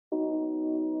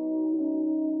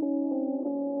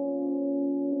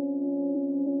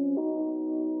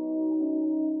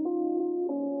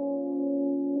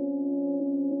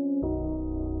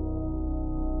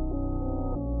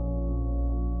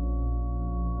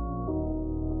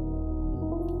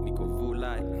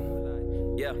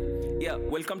Yeah,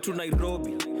 welcome to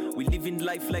Nairobi. We live in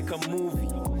life like a movie.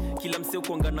 Kila mseo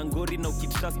kuanga na ngori na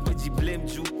ukitrust kujiblame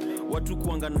juu watu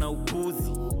kuanga na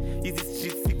upuzi. Hizi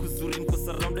streets siku zuri niko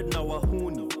surrounded na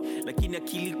wahuni, lakini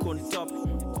akili on top.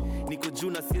 Niko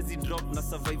juu na siezi drop na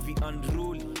survive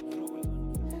unruly.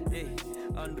 Hey,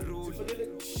 unruly.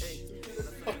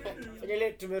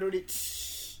 Hey. Tumerudi.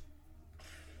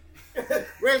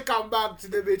 Welcome back to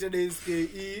the Better Days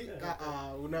KE.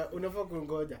 Unafaa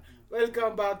kungoja.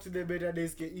 Welcome back to the Better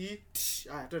Days KE.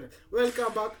 Twende.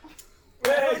 Welcome back.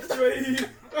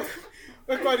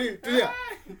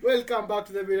 Welcome back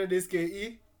to the Better Days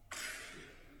KE.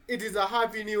 It is a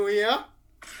happy new year.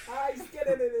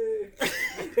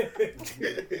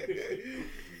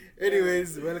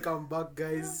 Anyways, welcome back,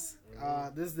 guys.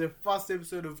 This is the first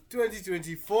episode of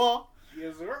 2024.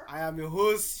 Yes, sir. I am your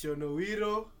host,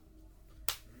 Shonowiro.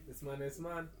 This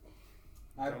man.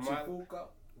 Jamal.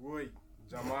 Woi,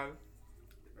 Jamal.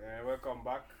 Welcome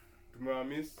back.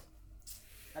 Tumewamiss.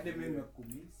 Hadi mimi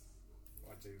nimekumiss.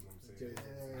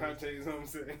 Acha hizo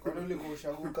mse. Kwa nini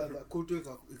kushanguka kutu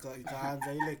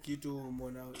ikaanza ile kitu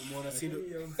umeona sindo.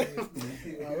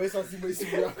 Wewe sasa simu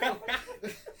yako.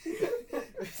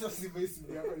 Sasa simu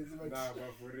yako lazima. Nah, but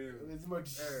for real. Lazima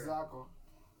tishu zako.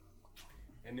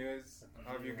 Anyways,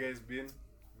 how have you guys been?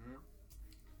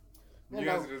 New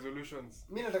Year's resolutions.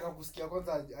 Mimi nataka kusikia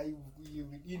kwanza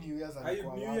hii New Year's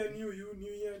alikuwa. New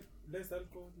Year, less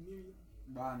alcohol, New Year.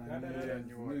 Bana,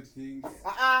 new things.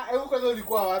 Hebu kwanza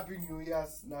ulikuwa wapi New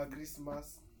Year's na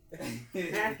Christmas?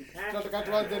 Tunataka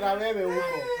tuanze na wewe huko.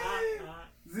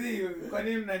 Zii, kwa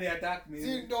nini mnani attack me?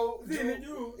 Zii ndo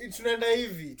tunaenda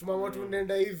hivi,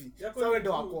 tunaenda hivi. Sasa wewe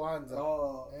ndo wa kwanza.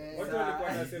 Watu walikuwa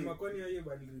wanasema kwani hiyo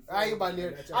bali.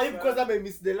 Ai because I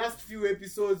missed the last few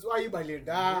episodes. Why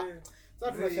balenda?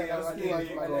 Sasa tunashangaa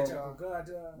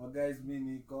guys,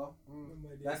 mimi niko.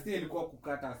 Last year ilikuwa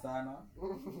kukata sana.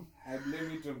 I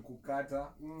blame it on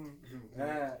kukata.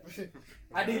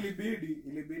 Hadi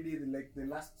ilibidi like the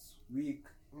last week.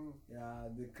 Yeah,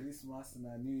 the Christmas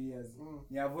na New Year's.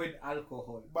 Ni avoid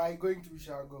alcohol by going to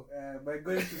Shago. By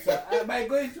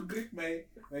going to greet my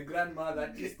grandmother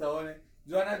at least aone.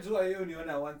 Jua hiyo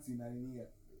niona once in a year.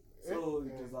 So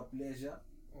it was a pleasure.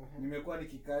 Nimekuwa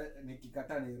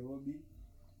nikikata Nairobi.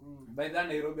 By then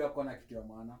Nairobi hakuwa na kitu ya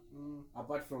maana.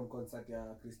 Apart from concert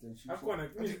ya Christian Shusho. Hakuwa na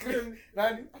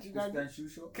nani? Christian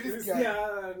Shusho. Christian.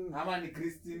 Ama ni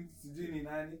Christine, sijui ni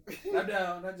nani.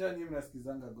 Labda unajua nyinyi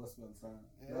mnasikizanga gospel sana.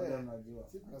 Labda unajua.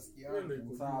 Sisi tunasikia.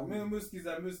 Sawa, mimi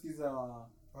msikiza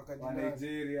wa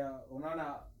Nigeria.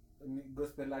 Unaona ni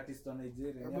gospel artist wa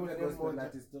Nigeria. Ni gospel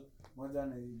artist moja wa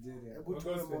Nigeria. Hebu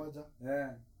tuwe moja.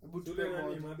 Hebu tuwe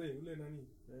nani madhe, ule nani?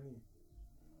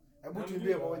 Hebu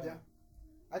tuimbie moja.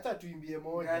 Acha tuimbie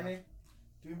moja. Gani?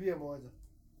 Tuimbie moja.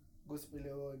 Gospel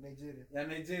ya Nigeria. Ya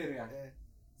Nigeria.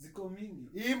 Ziko mingi.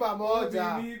 Imba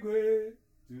moja. Migwe.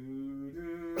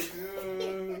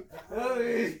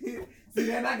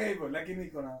 Sinaenda hivyo lakini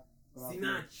kuna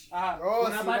Sinach.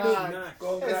 Kuna bado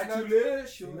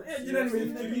congratulations. Jina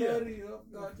nimefikiria.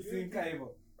 Sinka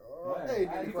hivyo.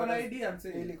 Nilikuwa na idea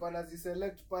msee. Nilikuwa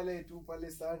naziselect pale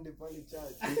Sunday pale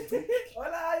church.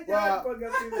 Wala idea kwa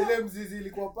gapi. Ile mzizi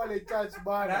ilikuwa pale church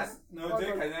bana. Na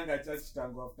uje kanyanga church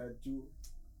tangu after 2.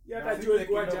 Yaka chuo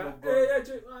kuacha.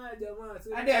 Jamaa.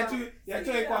 Hadi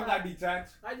yacho kwanga di church.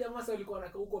 Jamaa sasa alikuwa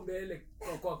anakaa huko mbele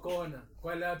kwa kona,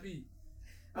 kwa lapi.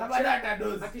 Abada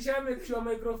dozi. Akishamekishwa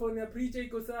microphone ya preacher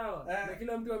iko sawa. Na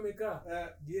kila mtu amekaa.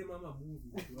 Je, mama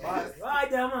movie.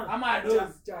 Jamaa. Ama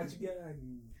dozi. Church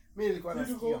gani? Mimi nilikuwa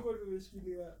nasikia.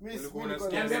 Mimi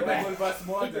niambie Bible verse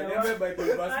moja.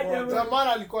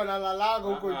 Zamani alikuwa analalaga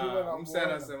huko juu na msa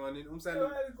anasema nini?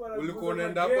 Ulikuwa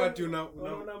unaenda hapo ati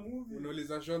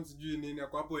unauliza Sean sijui nini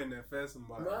hapo NFS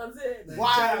mbaya.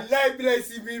 Wallahi bila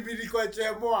si mimi nilikuwa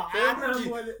chemoa.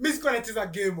 Mimi sikuwa nacheza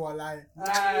game wallahi.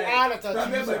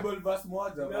 Niambie Bible verse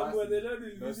moja.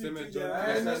 Nasema John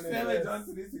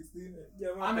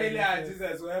 3:16. Ama ile ya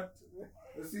Jesus wept.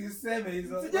 Usiseme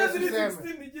hizo. Sijui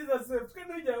 16 ni Jesus wept.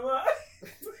 Kana jamaa.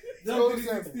 John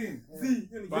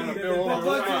 3:16. Bana pewa.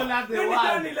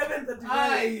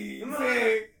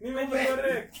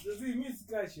 Nimejicorrect.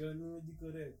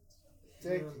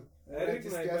 Check.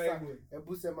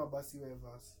 Hebu sema basi wewe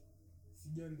verse.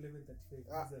 John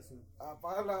 11:35 Jesus wept.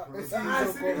 Hapana.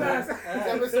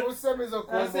 Useme hizo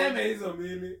kwa. Useme hizo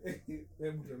mbili.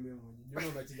 Hebu tuambie moja. Juma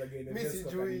unacheza gani? Mimi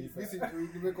sijui,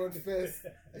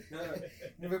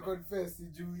 nimeconfess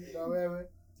sijui na wewe.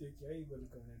 Cheki haibu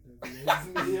alikuwa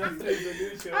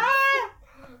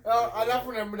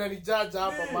alafu na mnanijaja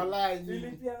hapa malaya nyinyi.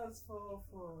 Philippians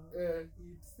 4:4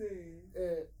 it says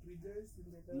rejoice in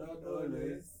the Lord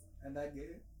always and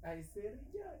again. I say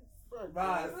rejoice.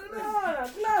 Bas.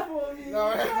 Clap for me.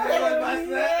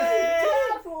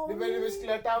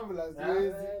 Nimesikia tambla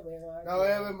siwezi. Na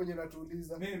wewe mwenye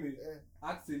natuuliza. Mimi.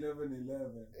 Acts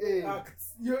 11:11.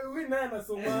 Acts. Wewe naye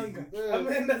anasomanga.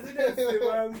 Ameenda zile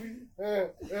wangu.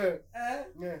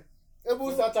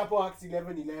 Hebu search hapo Acts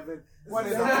 11:11.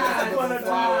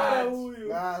 Wanatuona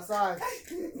huyu. Ah, sasa.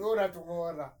 Wewe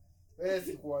unatungora. Wewe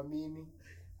sikuamini.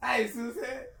 Ai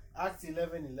suse. Acts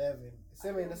 11:11.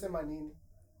 Sema inasema nini?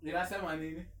 Inasema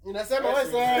nini? Inasema wewe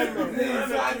sema.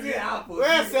 Sianzie hapo.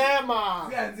 Wewe sema.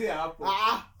 Sianzie hapo.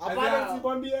 Hapana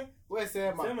usikwambie. Wewe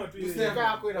sema. Sema tu Usika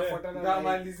yako inafuatana na.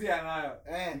 Ndamalizia nayo.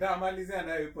 Ndamalizia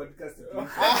nayo hii podcast.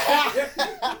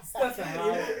 Sasa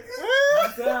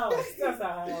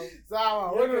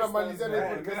Sawa, wewe unamalizia na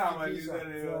podcast. Ndamalizia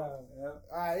nayo.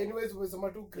 Anyways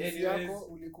umesema tu Chris yako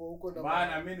ulikuwa huko na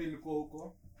bana mimi nilikuwa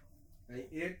huko.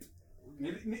 I ate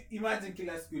imagine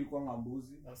kila siku ilikuwa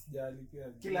ngambuzi. Usijali pia.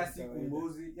 Kila siku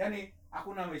mbuzi. Yaani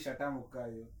hakuna maisha tamu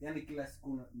kayo. Yaani kila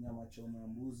siku nyama choma ya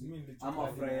mbuzi ama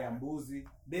fry ya mbuzi.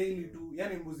 Daily tu.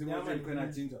 Yaani mbuzi moja ilikuwa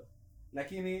inachinjwa.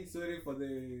 Lakini sorry for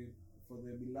the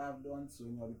beloved ones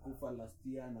wenye walikufa last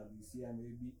year na this year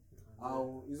maybe.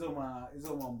 Au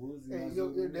hizo mambuzi. Hiyo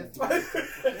death.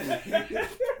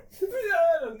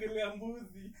 Ongelea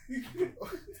mbuzi.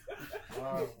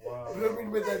 Wow. Mimi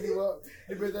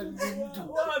nimedhani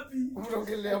mtu. Wapi?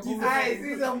 Unaongelea mbuzi.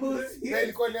 Hizo mbuzi. Na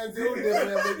ilikuwa nianze ule ya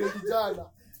bado kijana.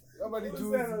 Kama ni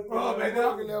juzi.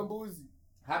 Unaongelea mbuzi.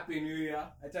 Happy New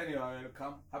Year. Acha ni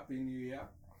welcome. Happy New Year.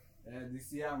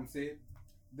 This year I'm saying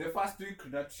the first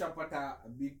week that tushapata a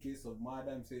big case of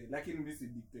murder I'm saying lakini mimi si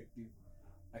detective.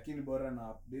 Lakini bora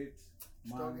na update.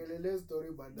 Tutaongelea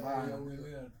story baadaye.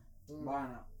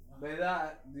 Bana. By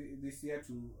that this year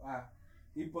to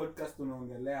hii podcast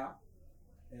tunaongelea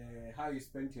how you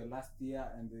spent your last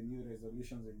year and the new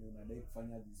resolutions that unadai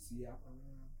kufanya this year.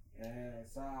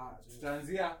 Saa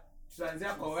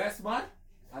tutaanzia kwa Westman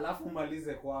alafu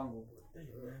malize kwangu.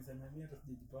 Unaanza na mimi hata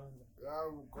sijajipanga.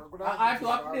 Kuna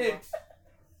update.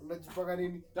 Unajipanga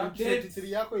nini?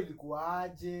 23 yako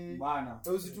ilikuwaje? Bana.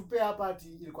 Na usitupe hapa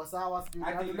ati ilikuwa sawa sijui.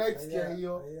 Tunataka kusikia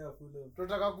hiyo.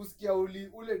 Tunataka kusikia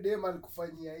ule dem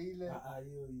alikufanyia ile. Hiyo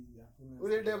hakuna.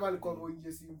 Ule dem alikuwa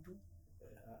mwingie simu tu.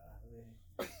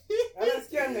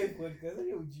 Anasikia ngai podcast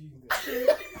ni ujinga.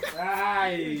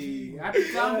 Ai,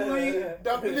 hatutambui.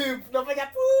 Tunafanya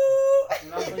pu.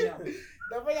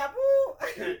 Tunafanya pu.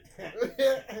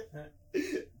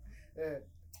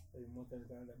 Mwaka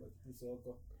nikaanza kwa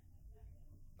soko.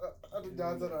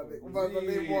 Hatujaanza nani. Umeanza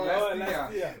ni mwaka.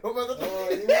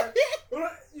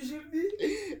 You should be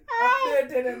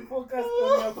updated and focused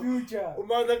on your future.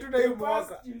 Umeanza tu na hiyo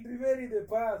mwaka. You'll remain in the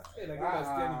past. Lakini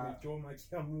nasikia nimechoma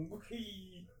kia Mungu.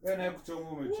 Wewe na kuchoma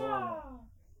umechoma.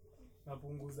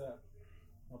 Napunguza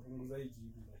hii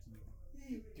kitu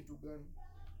lakini. Kitu gani?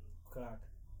 Kaka.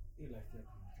 Ila kia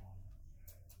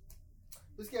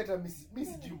usikia hata mimi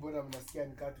sijui mbona mnasikia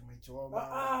nikaa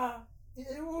tumechoma.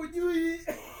 Hujui.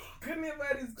 Kani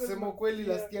bari ziko. Sema kweli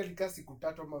last year nikaa siku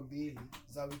 3 ama 2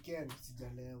 za weekend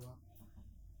sijalewa.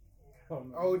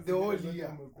 The whole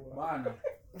year. Bana.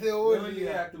 The whole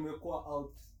year tumekuwa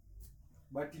out.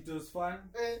 But it was fun.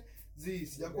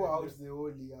 Sijakuwa out the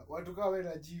whole year. Watu kama wewe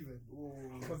na Jiven.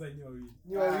 Kwanza ni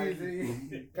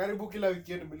wawili. Karibu kila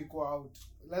weekend mlikuwa out.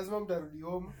 Lazima mtarudi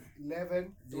home 11.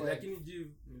 Lakini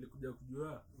Jiv nilikuja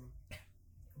kujua.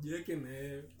 Jiweke na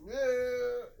wewe.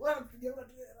 Wewe tujaona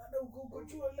tu rada huko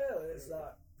chuo leo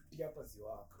sasa. Hapa si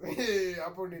wako.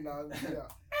 Hapo ninaanzia.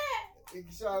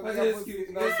 Ikishaanza hapo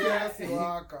si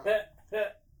waka.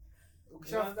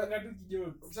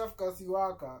 Ukishafika si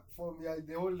waka form ya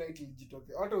the whole night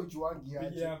ilijitokea. Hata ujuangi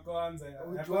aje. Ya kwanza.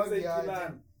 Ujuangi aje.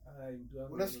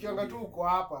 Unasikianga tu uko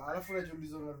hapa, alafu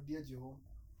unajiuliza unarudiaje home.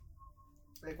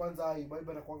 Kwanza hii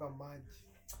baba anakuanga maji.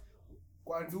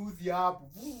 Kwa nduthi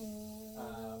hapo.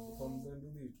 Kwa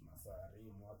mzanduthi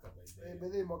tunasari mwaka baadaye.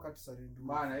 Baadaye mwaka tusari nduthi.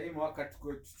 Bana hii mwaka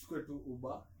tuchukue tu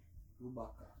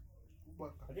Ubaka.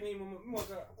 Lakini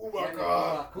mwaka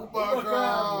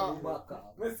Ubaka.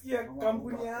 Umesikia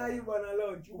kampuni ya hai bwana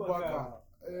launch Ubaka.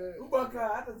 Ubaka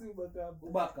hata si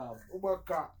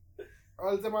Ubaka.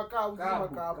 Alisema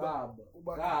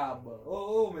Ubaka.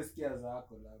 Umesikia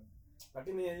zako labda.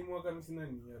 Lakini hii mwaka mimi sina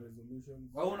new year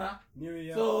resolutions. Hauna? New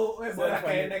year. So wewe bora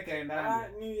kaenda.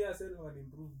 New year self had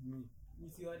improved me.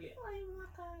 Misi wale.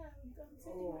 Mwaka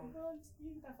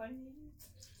nitafanya hivi.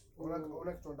 Una kitu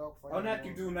unataka kufanya. Hauna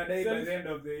kitu unadai by the end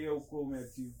of the year uko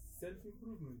umeachieve. Self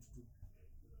improvement tu.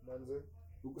 Manze.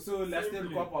 So last year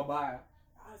ulikuwa pabaya.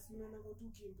 Si unaona tu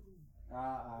kiimprove.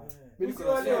 Mimi Usi niko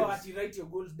wale na wati write your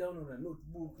goals down on a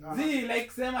notebook. Zi like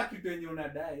sema kitu yenye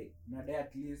unadai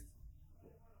at least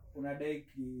unadai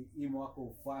hii mwaka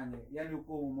ufanye. Yaani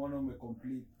uko umeona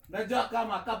umecomplete. Unajua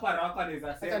kama kapara wako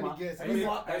anaweza sema hii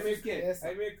mwaka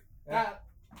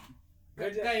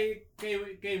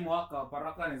kai mwaka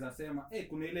paraka anaweza sema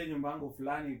kuna ile nyumba yangu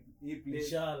fulani hii place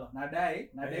Inshallah. nadai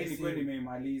ni kweli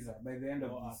nimeimaliza by the end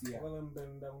of this year. Kwanza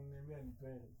mtanda unaniambia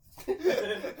nipende.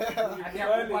 Hadi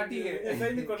akupatie. Sasa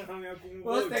niko na hamu ya kumove.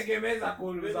 Usitegemeza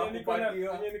kuuliza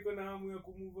kupatia. Niko na hamu ya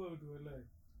kumove out wallahi.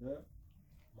 Man.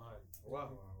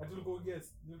 Wow. Atulikuwa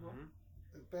guess. Niko.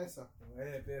 pesa.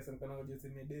 Pesa niko na ngoja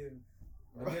sema demu.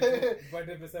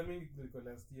 Nipate pesa mingi kuliko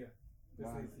last year.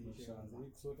 Pesa isiisha.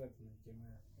 Wiki sote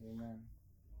tunakemea. Amen.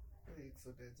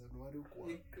 So that January uko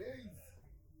crazy.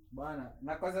 Bana,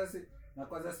 na kwanza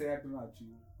sasa tunachu.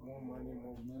 More money,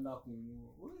 more. Tunaenda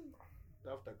kununua.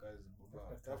 Tafuta kazi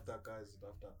baba. Tafuta kazi,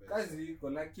 tafuta pesa. Kazi iko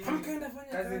lakini Hamkaenda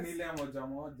fanya kazi kazi. ni ile moja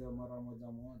mara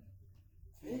moja.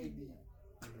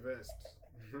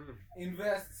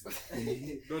 Invest.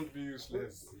 Don't be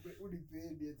useless.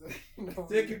 Unipende.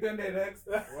 Take it and next.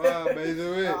 Wow, by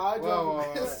the way. Wow.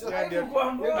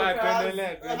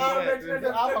 Tuendelee.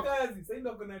 Kazi. Sasa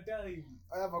ndio kuna time.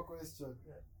 I have a question.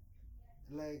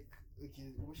 Like,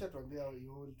 okay, umeshatuambia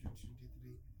your whole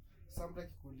 2023. Sometimes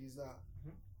kikuuliza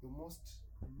the most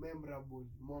memorable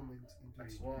moment in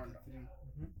 2023.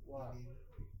 Wow.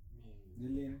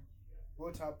 Nilini.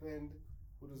 What happened?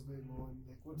 What was going on?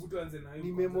 Like Mtu anze na hiyo.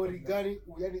 ni memory gani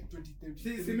yani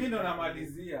 2023? Si mimi ndo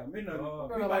namalizia. Mimi ndo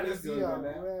namalizia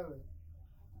wewe.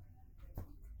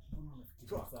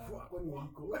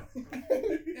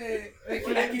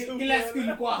 Kila siku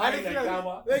ilikuwa highlight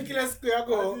kama. Wewe kila siku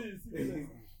yako.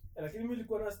 Lakini mimi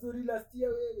nilikuwa na story last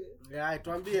year wewe. Yeah,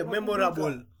 tuambie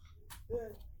memorable.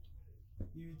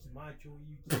 Hivi kimacho,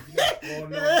 hivi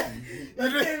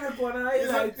kingine imekuwa na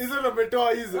highlight. Hizo ndo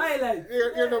umetoa hizo. Highlight.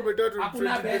 Hiyo ndo umetoa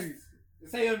Hakuna 2023. best.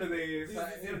 Sasa hiyo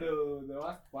ndo the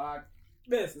worst part.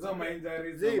 Best. Hizo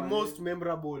injuries. The most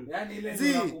memorable. Yani ile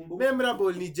Zi, unakumbuka.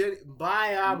 memorable ni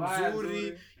mbaya,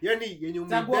 mzuri. Yani yenye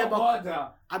umebeba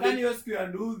moja. Yaani hiyo siku ya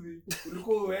nduzi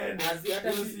ulikuwa uende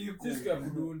Hata siku ya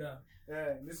kudunda.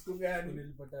 ni siku gani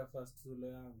Nilipata first solo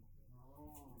yangu.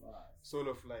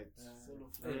 Solo flight.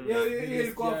 Hiyo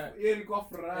ilikuwa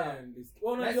furaha.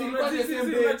 Unajua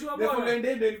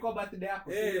ilikuwa birthday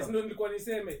yako. Sio nilikuwa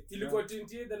niseme ilikuwa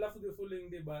 28 alafu the following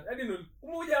day but hadi ndo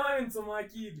mmoja wao nisoma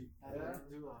akili.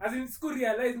 As in siku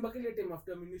realize mpaka ile time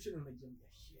after ammunition unajiambia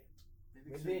shit.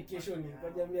 Mimi kesho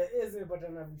nikajambia nimepata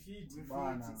na vifiti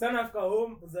bana. Sana afika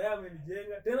home Zaya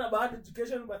amenijenga. Tena baada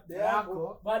education birthday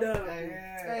yako baada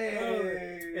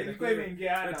ilikuwa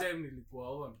imeingiana. Time nilikuwa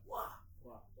on.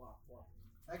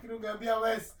 Lakini ungeambia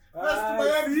West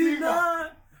tubaye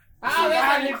mzinga. Wewe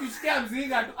alitushikia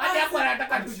mzinga tu. Hadi hapo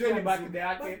anataka tujue ni birthday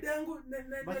yake. Birthday yangu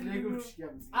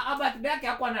Birthday yake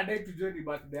hapo anadai tujue ni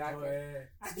birthday yake.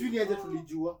 Sijui ni aje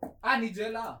tulijua. Ni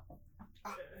jela.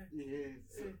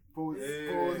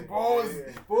 Pause.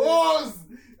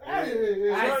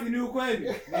 Si ni ukweli.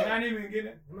 Ni nani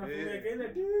mwingine? unafunga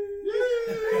ile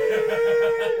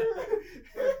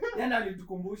Yana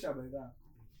alitukumbusha bidhaa.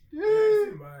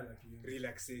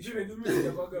 Relaxation.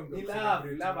 Ni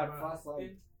love at first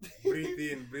sight.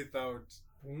 Breathe in, breathe out.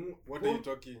 What are you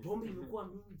talking? Bombe ilikuwa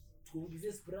mingi.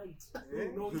 Tuongezee Sprite.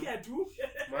 Unaongea tu.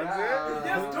 Manze.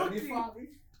 Just talking.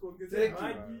 Tuongezee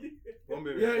maji.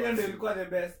 Bombe. Hiyo ndio ilikuwa the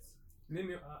best.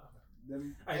 Nini?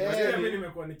 Mimi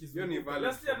nimekuwa nikizungumza. Hiyo ni valid.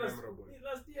 Last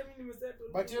year mimi nimesettle.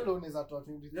 But hiyo ndo unaweza toa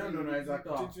 23. Hiyo ndo unaweza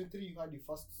toa. 23 you had the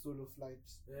first solo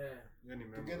flight. Yeah. Hiyo ni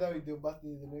memorable. Together with your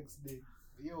birthday the next day.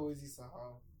 Hiyo huwezi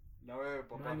sahau. Na wewe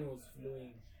papa. Money was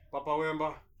flowing. Papa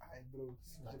Wemba. Ai bro,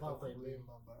 Papa kwa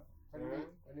Wemba baba. Kwani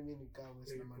mimi nikaa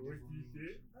West na mandevu mingi.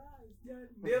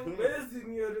 Ndevu basi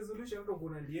ni resolution ndo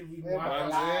kuna ndevu hivi.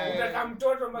 Manze. Utaka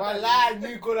mtoto mpaka Malai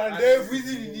niko na ndevu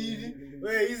hizi ni nini?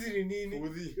 Wewe hizi ni nini?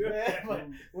 Udhi.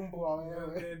 Mbwa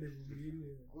wewe. ndevu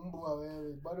zingine. Mbwa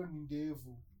wewe bado ni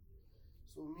ndevu.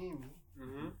 So mimi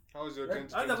How's your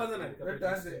Anza 2020? kwanza na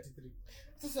 23.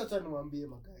 sasa acha niwaambie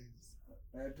guys.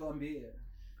 Tuambie.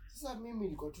 Sasa mimi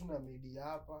niko tu na media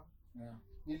hapa. Yeah.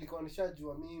 Nilikuwa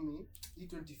nishajua mimi hii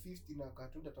 2050 na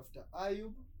katunda tafuta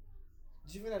Ayub.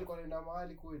 Jiven alikuwa anaenda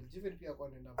mahali kweli. Jiven pia alikuwa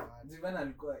anaenda mahali. Jiven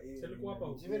alikuwa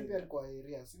hapa. Jiven pia alikuwa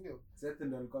area, si ndio? Seth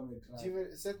ndo alikuwa ametravel.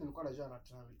 Jiven Seth nilikuwa najua na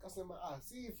travel. Kasema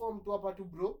si form tu hapa tu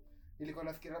bro. Nilikuwa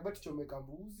nafikiria labda tuchomeka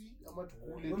mbuzi ama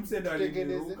tukule.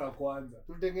 Tutengeneze kwanza.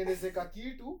 Tutengeneze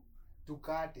kitu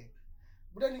tukate.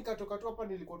 Buda nikatoka tu hapa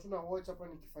nilikuwa tu na watch hapa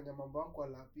nikifanya mambo yangu kwa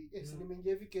lapi. Si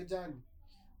nimeingia hivi kejani.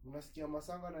 Unasikia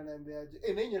Masanga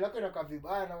ananiambiaje? Na yenyewe lako inakaa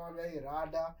vibaya na mwambia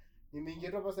rada. nimeingia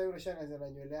tu hapa sasa hivi unashangaza na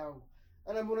nywele yangu.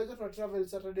 Anaambia unajua tuna travel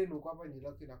Saturday na uko hapa ni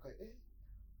lucky na kai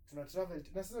tuna travel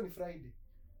na sasa ni Friday.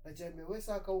 Na jamii wewe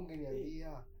sasa kama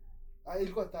ungeniambia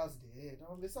ilikuwa Thursday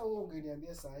naomba sasa wewe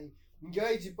ungeniambia saa hii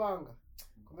ningewahi jipanga.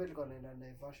 Kumbe nilikuwa naenda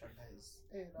Naivasha guys.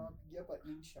 Na wapigia hapa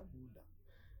insha muda.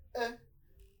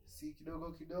 Si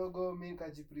kidogo mimi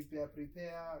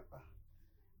nikajiprepare.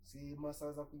 Si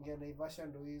masaa za kuingia Naivasha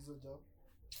ndo hizo jo.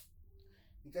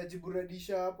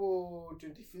 Nikajiburudisha hapo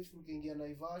 25th nikaingia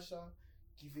Naivasha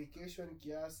vacation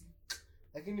kiasi.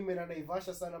 Lakini nimeenda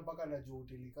Naivasha sana mpaka najua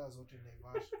hoteli kaa zote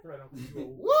Naivasha.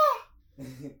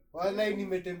 Wallahi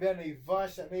nimetembea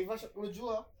Naivasha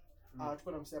unajua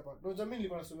tuko na msee hapa. Unajua mimi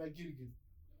nilikuwa nasomea Gilgil.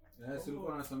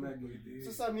 Silikuwa nasomea Gilgil.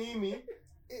 Sasa mimi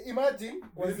imagine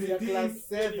kuanzia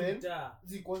class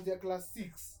 7 kuanzia class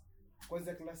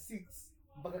 6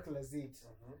 mpaka class 8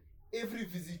 every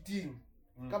visiting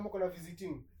kama kuna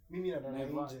visiting mimi nalala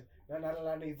nje na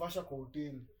nalala Naivasha kwa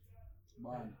hoteli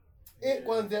bana.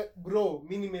 Kwanza bro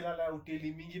mimi nimelala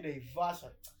hoteli mingi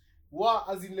Naivasha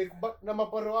as in like na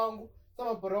maparo wangu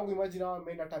imagine hao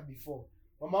wameenda hata before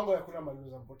mamangu hakuna mali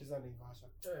za mpoteza Naivasha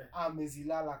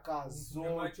amezilala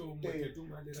kazo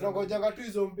tunangojanga tu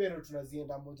hizo mpero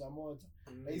tunazienda moja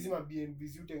na hizi ma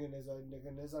BNBs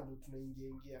utengeneza ndio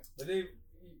tunaingia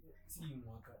si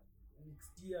mwaka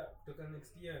next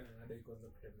year nadai kwanza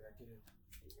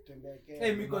kutembea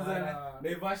Kenya. Mimi kwanza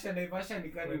Naivasha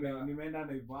nimeenda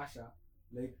Naivasha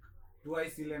like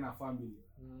twice ile na family.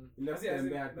 Ile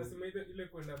kutembea tu. Nasema ile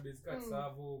kwenda base cut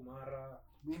Savo Mara.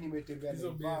 Mimi nimetembea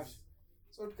Naivasha.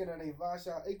 So tukaenda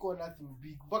Naivasha iko nothing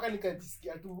big. Mpaka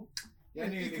nikajisikia tu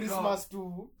yani Christmas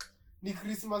tu. Ni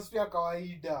Christmas tu ya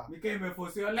kawaida. Nika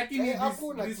imeforcewa lakini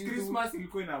this Christmas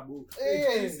ilikuwa ina book.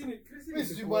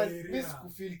 Mimi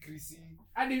sikufeel Christmas.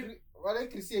 Hadi wale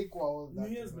Chrissy haikuwa all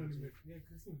that. Yes no nimefikia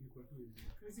Chrissy ilikuwa tu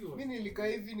hivi. Mimi nilikaa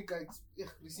hivi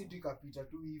Chrissy tukapita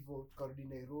tu hivyo tukarudi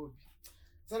Nairobi.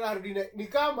 Sasa narudi ni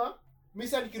kama mimi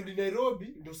sasa nikirudi Nairobi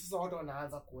ndio sasa watu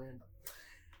wanaanza kuenda.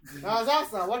 Na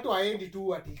sasa watu waendi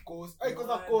tu ati coast.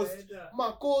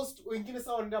 Coast wengine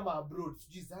sasa wanaenda ma abroad.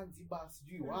 Sijui Zanzibar,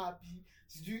 sijui wapi,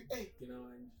 sijui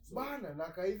bana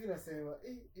na hivi nasema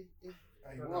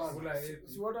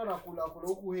si watu wanakula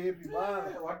huku happy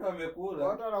bana. Watu wamekula.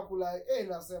 Watu wanakula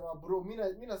nasema bro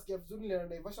mimi nasikia vizuri ile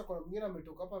Naivasha kwa mwingine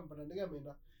ametoka hapa mpanda ndege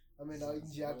ameenda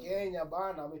nje ya Kenya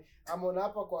bana. Ameona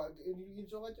hapa kwa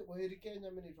nitongaje kwa heri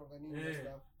Kenya mimi nitonga nini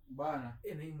sasa bana.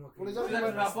 Na hii mwaka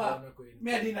unaweza hapa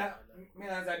mimi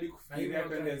naanza hadi kufikiria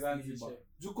kwenda Zanzibar.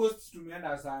 Juu coast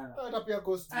tumeenda sana. Hata pia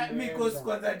coast. Mimi coast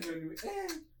kwanza ndio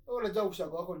unajua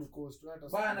ushago wako ni coast hata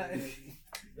bana.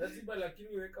 Zanzibar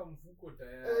lakini weka mfuko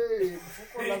tayari.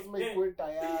 Mfuko lazima ikuwe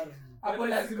tayari. Hapo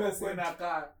lazima uwe na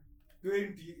kaa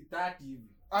 20-30 hivi.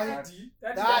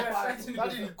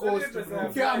 That ni coast.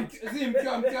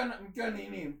 Mkiwa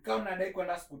nini? Mkiwa unadai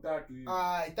kwenda siku 3 hivi.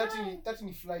 30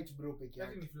 ni flight bro peke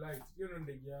yake. 30 ni flight. Hiyo ndo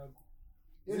ndege yako.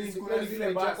 Hiyo ni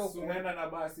zile bus unaenda na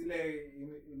bus ile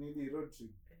nini road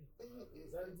trip.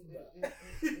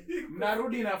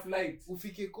 Mnarudi na flight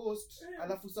ufike coast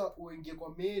alafu sasa uingie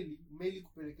kwa meli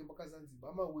kupeleke mpaka Zanzibar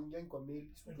ama uingie kwa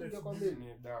meli uingie kwa meli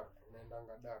ni Dar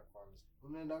unaendanga Dar kwanza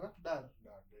unaendanga Dar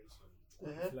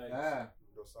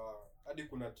ndio sawa hadi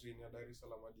kuna train ya Dar es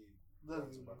Salaam hadi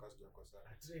Zanzibar kasi yako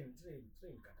sana train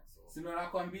kata so sina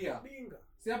nakwambia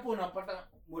si hapo unapata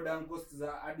modern coast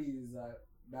za hadi za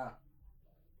Dar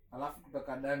alafu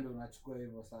kutoka Dar ndio unachukua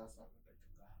hivyo sasa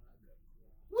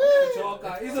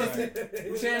choka hizo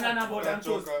ushaenda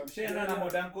na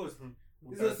modern coast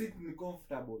hizo seat ni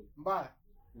comfortable mbaya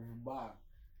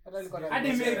hata nilikuwa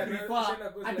hadi mimi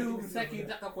prefer hadi msaki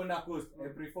nataka kwenda coast I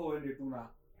prefer uende tu na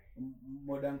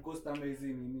modern coast ama hizi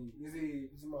nini hizi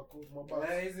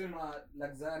mabasi hizi ma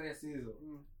luxurious hizo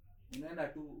unaenda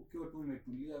tu ukiwa tu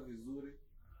umetulia vizuri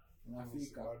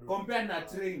unafika compare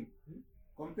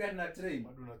na train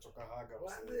bado unachoka haga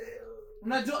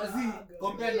unajua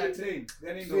compare na train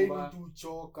yani ndio ba tu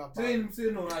choka train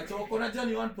msino unachoka unajua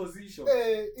ni one position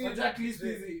unajua at least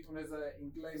hizi unaweza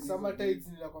incline some times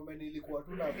ninakwambia nilikuwa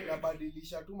tu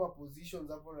nabadilisha tu ma positions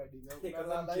hapo na dini yangu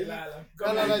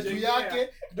kalala juu yake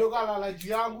kidogo kalala juu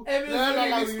yangu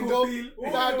kalala window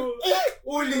tatu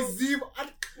ulizima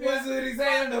wazuri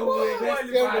sana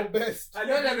ndio best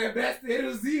aliona the best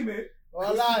eruzime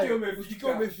wallahi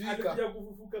umefika alikuja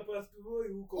kufufuka past boy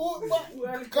huko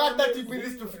kata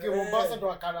tipili tufike Mombasa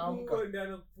ndo akanaamka huko ndio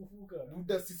anakufufuka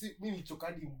muda sisi mimi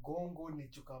nilichokadi mgongo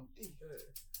nilichoka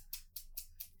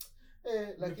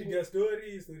lakini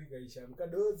story kaisha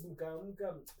mkadozi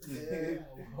mkaamka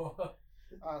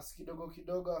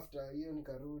kidogo after hiyo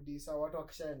nikarudi. Sasa watu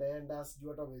wakishaenda sijui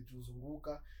watu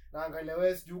wametuzunguka. Na angalia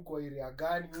wewe sijui uko area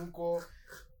gani huko.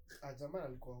 Jamaa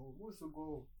alikuwa huko.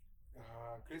 Uko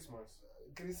Christmas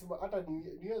hata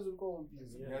New Year's ulikuwa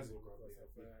mpya.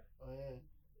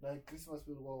 Na Christmas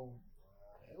ulikuwa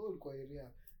wewe ulikuwa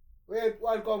area. Wewe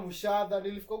alikuwa Mushadha,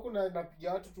 nilifika huko na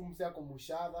napiga watu tu msi yako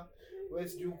Mushadha. Wewe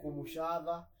sijui uko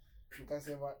Mushadha.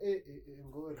 Nikasema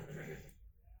ngori.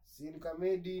 Si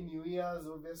nikamedi New Year's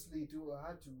obviously too. I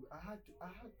had to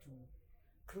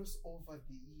cross over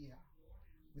the year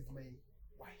with my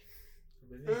wife.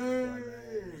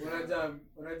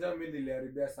 Unajua mimi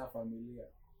niliharibia saa familia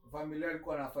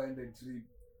alikuwa na find a trip.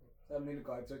 Sasa mimi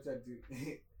nikawachocha ati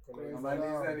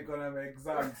namaliza niko na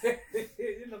exams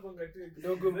inakonga trip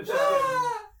dogo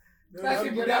sasa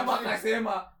mjama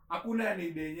akasema hakuna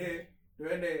need yenyewe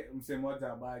tuende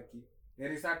msemoja abaki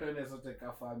yani sasa tuende sote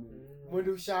ka family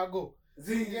mwende ushago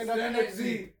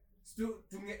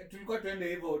tulikuwa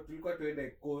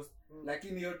tuende coast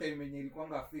lakini hiyo time yenye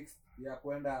ilikuwa fixed ya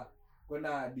kwenda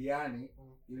Diani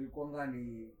ilikuwa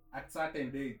ni at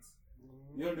certain dates.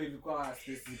 Hiyo ndio ilikuwa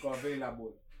space ilikuwa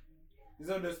available.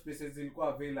 Hizo ndio spaces zilikuwa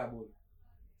available.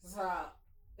 Sasa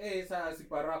sasa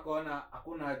siparako ona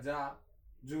hakuna haja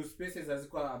juu spaces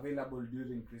hazikuwa available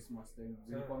during Christmas time.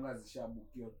 Zilikuwa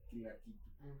zishabukiwa kila kitu.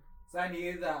 Sasa ni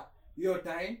either hiyo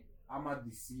time ama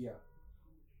this year.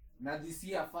 Na this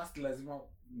year first lazima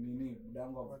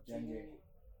mdango afikiange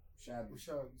shags.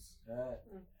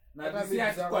 Na this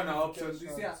year tulikuwa na option.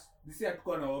 This year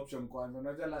tulikuwa na option kwanza.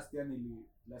 Unajua last year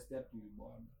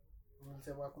tulibona.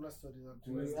 Unasema hakuna story za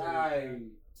kuweza.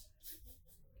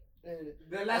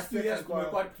 The last 2 years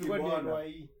tumekuwa tukibona.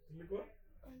 Tulikuwa?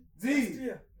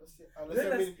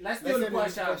 Last year ulikuwa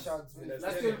shags.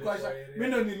 Mimi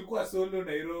ndo nilikuwa solo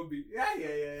Nairobi.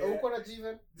 Uko na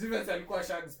Jiven? Jiven alikuwa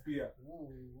shags pia.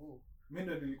 Mimi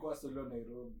ndo nilikuwa solo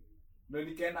Nairobi. Ndo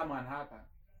nikaenda Manhattan.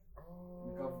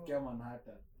 Nikafikia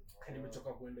Manhattan.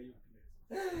 Nimechoka kuenda hiyo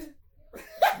place.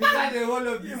 Because the whole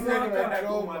of this nimeenda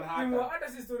kwa Manhattan. Hata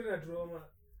si story na trauma.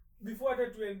 Before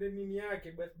hata tuende nini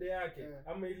yake, birthday yake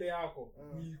ama ile yako,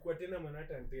 nilikuwa tena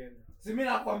Manhattan tena. Si mimi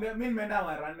nakwambia mimi nimeenda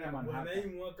mara 4 Manhattan. Na hii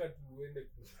mwaka tuende.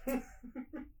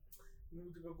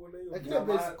 Nimetoka kuona hiyo. Lakini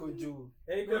basic juu.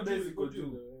 Kwa basic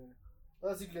juu.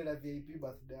 Sasa sikile na VIP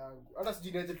birthday yangu. Hata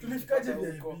sijinaje tulifikaje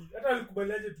VIP. Hata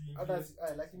alikubaliaje tuingie. Hata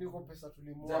lakini uko pesa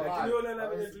tulimwa. Lakini wala na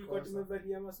vile tulikuwa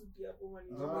tumevalia masuti hapo mani.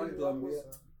 Jamani tuambie.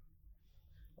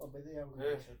 Birthday yangu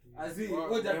Azi,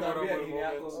 ngoja tuambie nini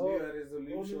yako ndio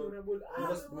resolution. Memorable.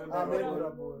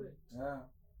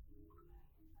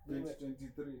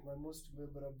 2023. My most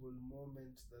memorable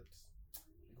moment that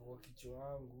kwa kichwa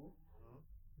yangu.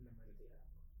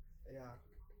 Yeah.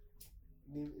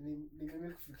 Ni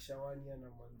mimi kufikisha 1 year na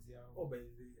manzi yangu. By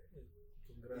the way.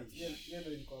 Congrats. Hiyo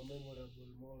ndio ilikuwa memorable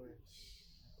moment.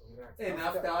 Na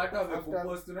after watu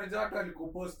wamekupost, unajua watu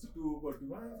walikupost tu huko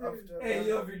tu.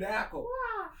 Hiyo video yako.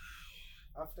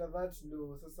 After that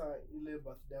no, sasa ile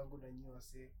birthday yangu na nyiwa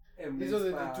wase. Hizo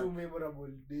the 2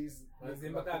 memorable days.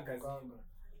 Lazima kazima.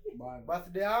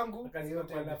 Birthday yangu hiyo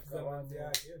tena kwa manzi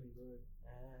yake.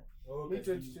 Me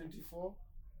 2024.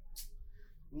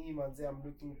 Me manze I'm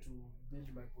looking to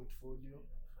build my portfolio.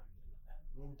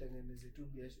 Mimi nitengeneze tu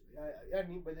biashara.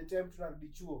 Yaani by the time tunarudi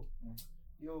chuo.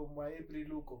 Yo my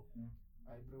April huko.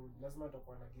 Bro, lazima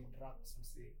tutakuwa na gain tracks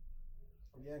msee.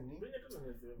 Yaani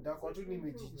nitakuwa tu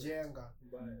nimejijenga.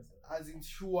 As in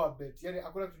sure bet. Yaani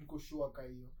hakuna kitu niko sure ka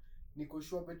hiyo. Niko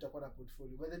sure bet tutakuwa na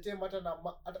portfolio. By the time hata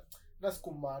na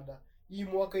sikumada. Hii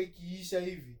mwaka ikiisha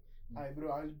hivi.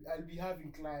 Bro, I'll be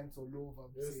having clients all over.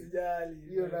 Usijali.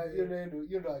 Hiyo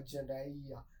ndo agenda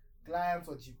hii. Clients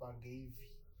wajipange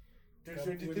hivi.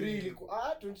 2023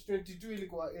 ilikuwa 2022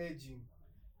 ilikuwa aging.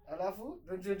 Alafu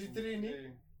 2023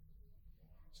 ni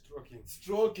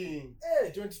stroking.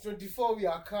 2024 we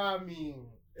are coming.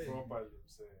 Properly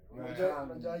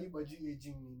Unajua hii baji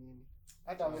aging ni nini?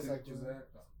 Hata weza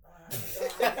kuzeeka.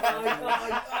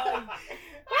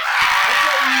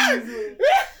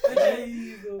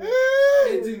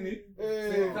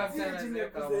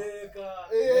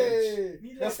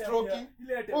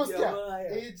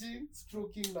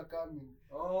 Stroking na coming.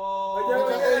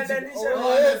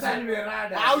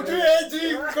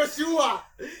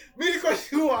 Mimi niko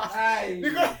sure.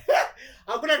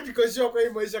 Hakuna kitu kiko sure kwa hii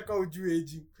maisha kama ujue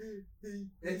aging.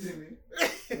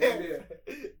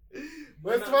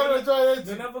 Wewe unajua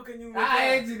aging.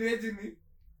 Aging.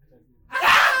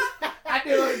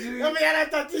 Hadi hujui. Mimi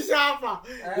anatatisha hapa.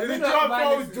 mimi Nilijua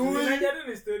nakubali kwa sijui. ujui. Unajua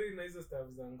ni story na hizo stuff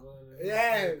za ngono.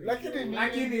 Lakini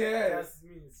Lakini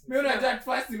mimi unajua at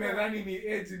first nimedhani ni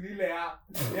age ni ile ya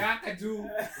miaka juu.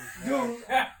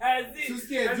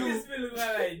 Susikie juu.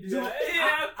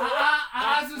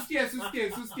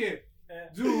 Susikie.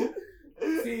 Juu.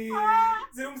 Si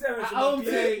au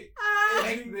mse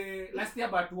like the last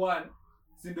year but one.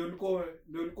 Si ndio ulikuwa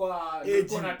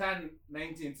na turn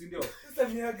 19, si ndio? Sasa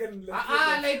miaka ni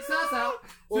Like sasa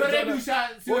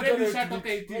si already ushatoka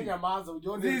 18. Nyamaza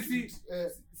ujione.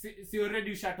 Si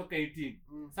already ushatoka 18.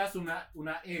 Sasa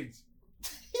una age.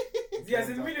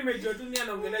 mimi nimejua tu ni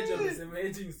anaongelea job amesema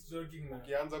aging stroking na.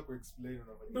 Ukianza kuexplain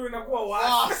unafanya. Ndio inakuwa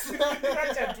wazi.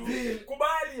 Acha tu.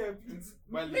 Kubali.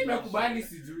 Mimi nakubali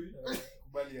sijui.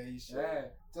 Kubali aishi.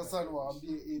 Sasa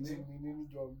niwaambie aging ni nini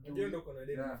jua mjui. Ndio ndo kuna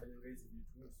demu anafanya hizi vitu.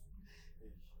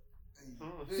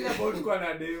 Si about kwa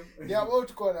na dem. They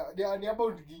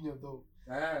about ginyo though.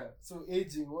 So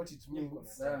aging, what it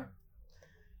means.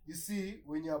 You see,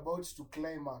 when you're about to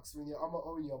climax, when you're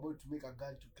about to make a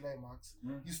girl to climax,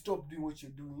 you stop doing what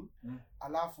you're doing.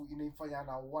 Alafu inaifanya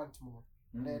na want more.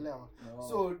 Unaelewa?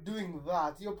 So doing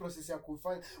that, hiyo process ya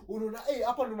kufanya unaona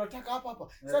hapa ndo nataka hapa.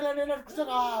 Sasa nenda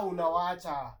kutaka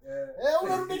unawaacha.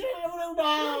 Unarudi tena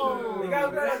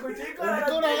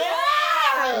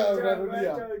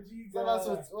unarudia.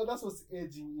 That's what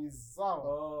aging is.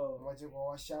 Sawa. Mwache kwa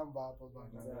washamba hapa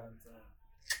bana.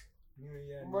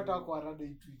 Mbona kwa rada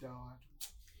Twitter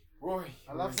watu.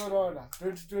 Alafu unaona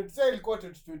 2020 sasa ilikuwa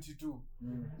 2022.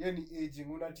 Yani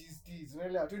aging una tease.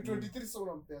 Unaelewa? 2023 sasa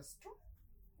unampea stroke.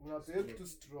 Unapea tu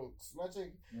strokes.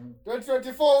 Unacheki?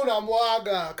 2024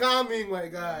 unamwaga coming my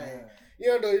guy.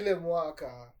 Hiyo ndo ile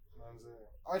mwaka.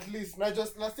 At least na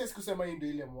just last year kusema hii ndo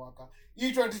ile mwaka.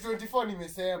 Hii 2024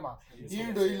 nimesema hii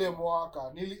ndo ile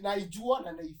mwaka. Naijua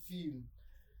na naifeel.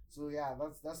 So yeah,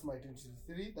 that's my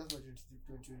 2023. That's my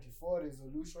 2024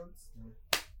 resolutions.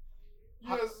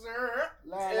 Yes sir.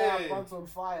 La pants on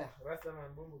fire. Rasta na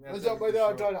mbongo. Unajua by the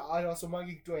way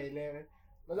anasomangi kitu 11.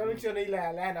 Unajua nikiona ile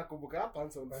ala nakumbuka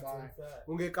pants on fire.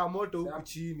 Ungeka moto huku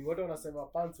chini. Watu wanasema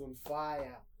pants on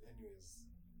fire.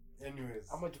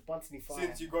 Anyways. Ama your pants ni fire.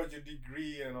 Since you got your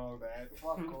degree and all that.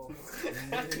 Fuck off.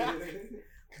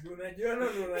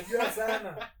 Unajua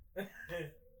sana.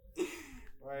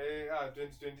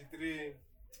 2023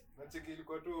 nacheki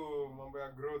ilikuwa tu mambo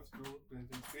ya growth tu.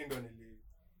 2023 ndo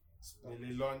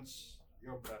nili launch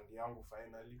your brand yangu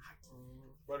finally.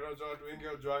 But unajua watu wengi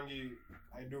wajuangi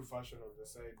I do fashion on the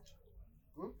side.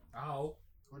 How?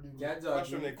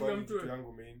 Fashion iko kitu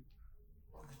yangu main.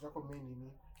 Kitu yako main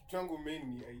ni? Kitu yangu main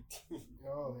ni IT.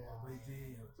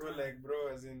 So like bro,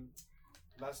 as in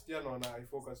last year naona I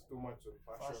focused too much on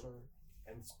fashion.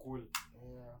 And school.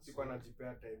 Sikuwa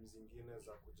najipea time zingine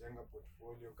za kujenga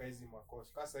portfolio kaizi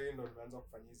makosa. Kasa hiyo ndo nimeanza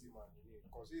kufanya hizi manini.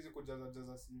 Course hizi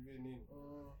kujaza CV nini.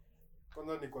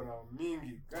 Kwanza niko na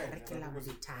mingi guys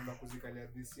na kuzikalia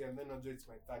this year and then najua it's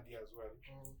my third year as well.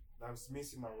 I'm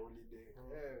missing my holiday.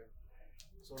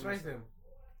 So try them.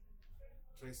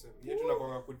 Yetu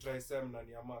tunakwanga ku try them na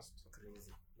ni a must.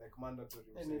 Crazy. Like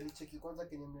mandatory. Nilicheki kwanza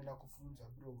kenye mnaenda kufunza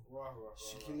bro. Wow.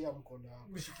 Shikilia mkono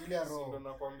wako. Shikilia roho. Ndio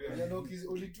nakwambia.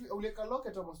 Uleka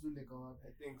locket ama uleka wapi?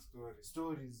 I think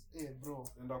stories. Bro.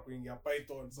 Nenda kuingia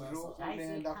Python sasa. Bro,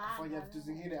 unaenda kufanya vitu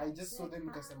zingine. I just saw them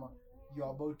nikasema you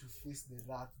are about to face the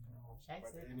wrath bro.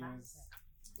 But anyways.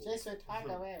 Chase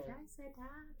hata wewe.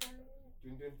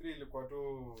 2023 ilikuwa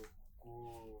tu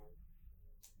ku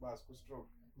stroke.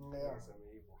 Nasema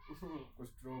hivyo. Ku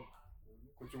stroke.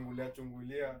 Kuchungulia sasa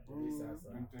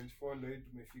 24 ndio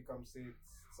tumefika msee.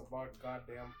 It's about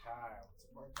goddamn time.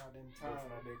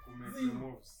 Tunadai kumake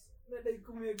moves.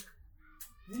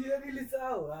 Ndio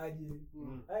nilisahau aje.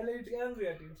 Highlight yangu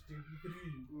ya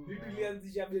 2023.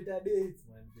 Nilianzisha beta dates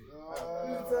man.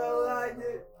 Nilisahau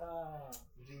aje.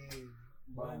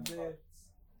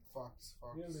 Facts.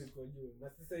 Ndio iko juu. Na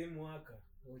sasa hii mwaka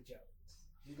watch out.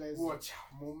 You guys watch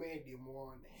Momedi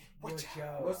muone. Watch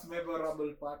out. Most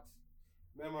memorable part.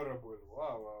 Memorable.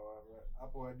 Wow.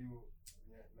 Hapo hadi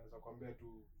naweza kwambia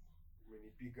tu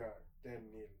umenipiga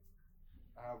 10-0.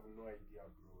 I have no idea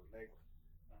bro. Like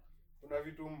kuna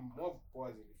vitu mob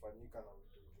poa zilifanyika na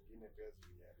vitu vingine pia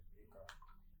ziliharibika.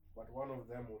 But one of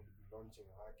them would be launching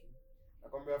haki.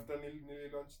 Nakwambia after nili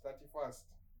launch 31st.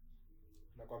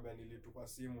 Nakwambia nilitupa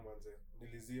simu manze.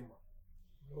 Nilizima.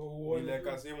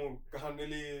 Nileka simu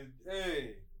kanili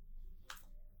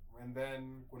and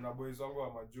then kuna boys wangu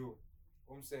wa majuu.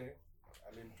 Umse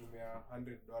alinitumia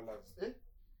 $100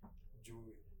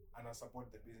 juu ana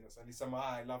support the business. Alisema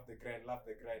I love the grind.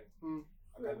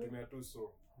 Akanitumia tu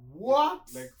so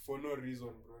What? Like for no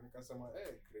reason, bro. Nikasema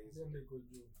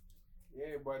crazy.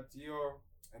 Yeah, but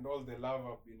and all the love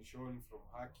I've been shown from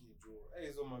Haki jo.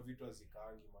 Hizo mavitu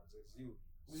azikaangi manze.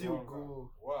 You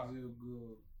go.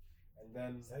 And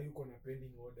then sasa yuko na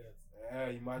pending orders.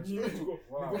 Imagine niko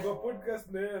kwa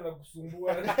podcast na yeye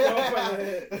anakusumbua hapa.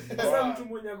 Sasa mtu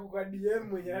mwenye kwa DM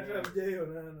mwenye hata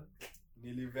mjaionana.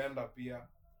 Nilivenda edge.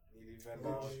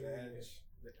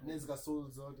 Nizika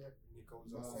soul zote.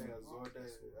 Nikauza soul zote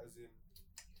as in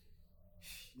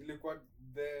ilikuwa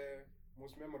the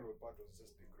most memorable part was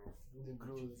just the growth.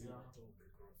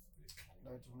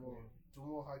 Na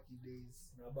tomorrow Haki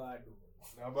days. Na bado.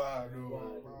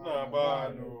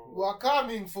 We are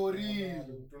coming for real.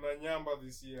 Tunanyamba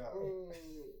this year.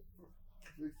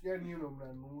 This year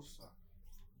mnanusa.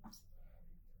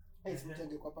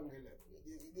 Simtende kwa pangele.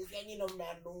 This year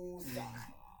mnanusa.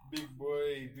 Big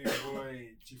boy,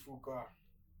 Chifuka.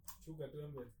 Chuka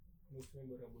tuombe. Most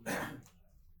memorable.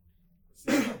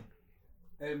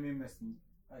 Mimi most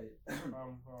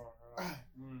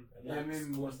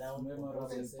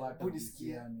memorable part of this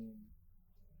year ni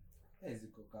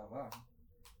ziko kava.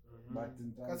 But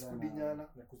Kasi kudinyana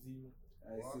na kuzima.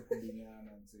 Si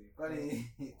kudinyana mzee.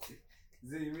 Kwani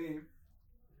mimi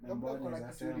Kama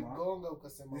kuna kitu uligonga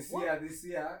ukasema this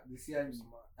year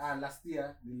last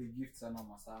year niligift sana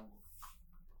masango.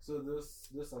 So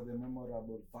those are the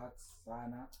memorable parts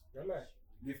sana.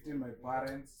 Gifting my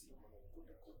parents.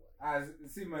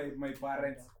 See my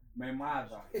parents, my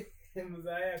mother.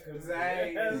 Mzaya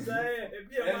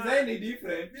ni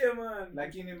different.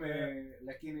 Lakini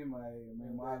my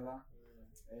mother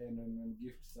and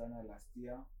gift sana last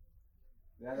year.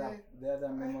 The other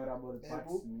memorable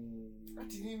parts ni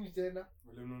ati nini tena?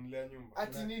 Ulinunulia nyumba.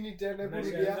 Ati nini tena?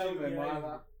 My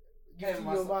mother. Gifting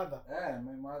your mother.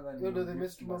 My mother. You know the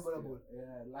most memorable.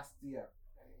 Last year.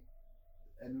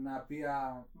 And na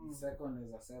pia second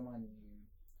is asema ni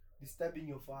disturbing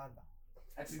your father.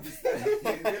 Ati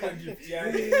disturbing gift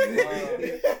yake.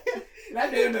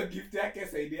 Labda ndio gift yake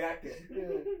saidi yake.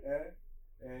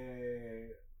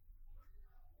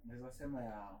 Naweza sema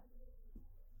ya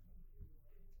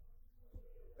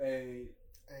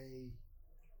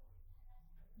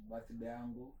birthday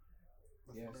yangu.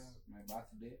 Yes, my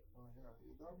birthday.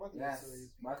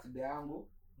 Birthday yangu.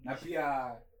 Na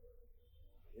pia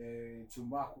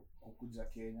chumba kukuja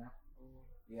Kenya.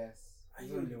 Yes.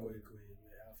 Hiyo ndio iko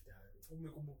after.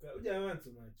 Umekumbuka? Hujaanza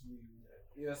akili.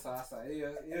 Hiyo sasa.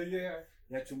 Hiyo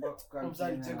ya chumba kukaa.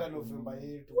 Mzalijenga November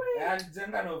yetu.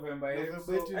 Alijenga November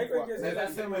yetu. Naweza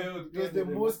sema hiyo it was the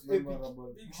most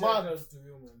memorable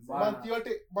month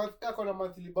yote. Month yako na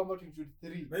monthly bamba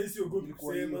 23. Na hiyo gopi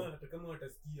kusema hata kama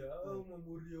watasikia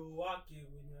mamurio wake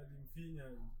mwenye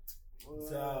alimfinya.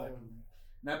 Sawa.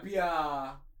 Na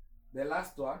pia the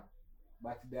last one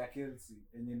birthday ya Kelsey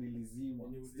yenye nilizima.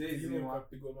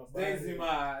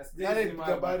 Sijazima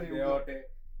habari yote.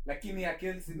 Lakini ya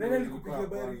Kelsey nani alikupiga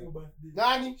habari hiyo birthday?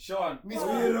 Nani? Sean. Mimi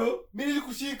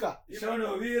nilikushika. Sean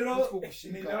Oviro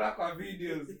niliona kwa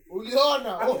videos.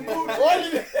 Uliona?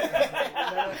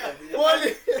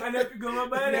 Wali anapiga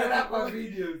habari kwa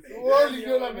videos.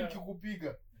 Niliona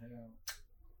nikikupiga.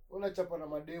 Unachapa na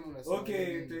mademu na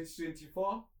okay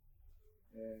 2024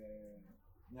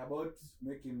 about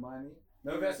making money.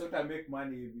 Now we are to make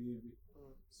money hivi.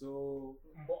 So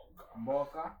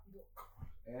mboka.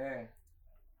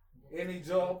 Any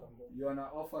job you wanna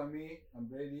offer me, I'm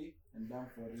ready and down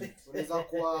for it. Unaweza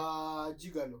kwa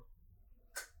jigalo.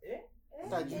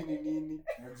 Tajui ni nini?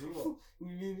 Najua.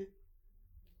 Ni nini?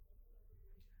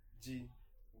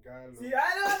 Galo. Si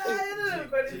ana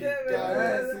kwa nini?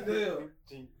 Ndio.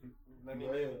 Na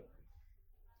nini?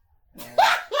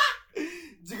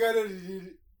 Jigalo ni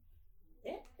nini?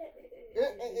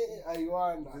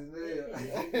 Aiwana.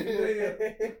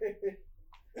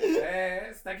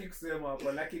 Sitaki kusema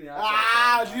hapo lakini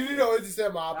nini hawezi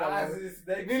sema hapa?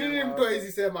 Nini mtu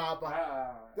hawezi sema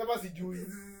hapa? Sema sijui.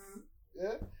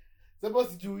 Sema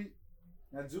sijui.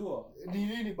 Najua. Ni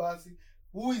nini basi?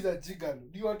 Who is a gigolo?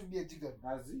 Do you want to be a gigolo?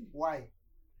 Why?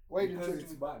 Why do you want to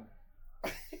be bad?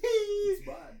 It's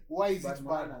bad. Why is it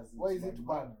bad? Why is it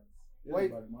bad? Why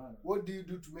bad manners? What do you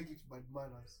do to make it bad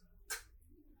manners?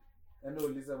 Ndio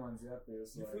uliza manzi yako hiyo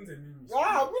swali. Nifunze mimi. Mimi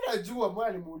najua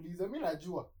mbona nimuuliza. Mimi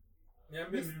najua.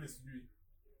 Niambie mimi sijui.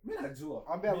 Mimi najua.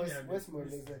 Ambia wewe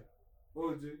mueleze.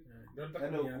 Oje. Ndio nataka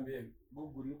niambie.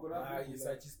 Google uko na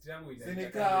research history yangu ile.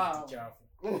 Sinika chafu.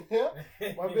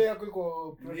 Mwambie yako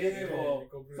iko hivyo.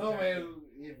 Soma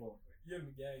hivyo. Hiyo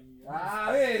ni gani?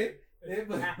 Wewe.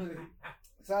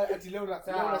 Sasa ati leo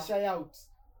na shout out.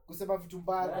 Kusema vitu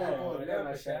mbaya leo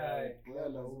na shout. Leo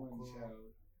lazima ni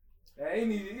shout. Hii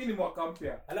ni mwaka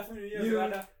mpya. Alafu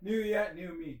New year,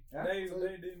 new me. Dai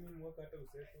mimi mwaka hata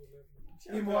useto leo.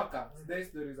 Hii mwaka, the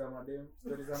stories za madem,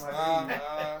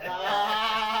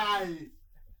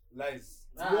 Lies.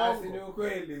 Si ni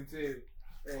ukweli mzee.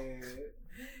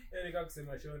 Nika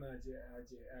kusema Shona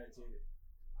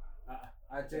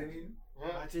Ache nini?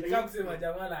 Nika kusema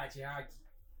jamaa aache haki.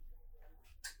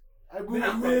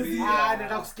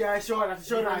 Nataka kusikia Shona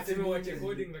Ati wache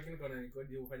coding lakini kuna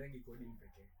coding ufanyagi coding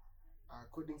pekee.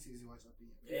 Coding sizi wacha pia.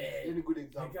 Any good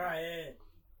example.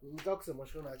 Nataka kusema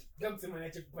Shona acha. Nataka kusema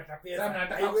niache kupata pesa. Sasa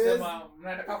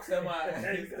mnataka kusema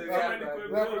historia.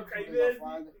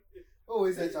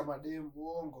 Wewe acha madem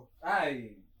uongo.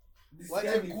 Ai.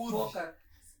 Wache kuzi.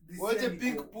 Wache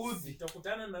pink pussy.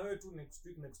 Tutakutana na wewe tu next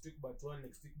week but 1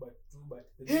 next week but 2 but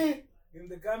 3. In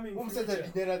the coming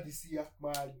future. Dinner this year.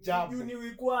 Maajabu. Ni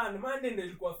week 1. Monday ndio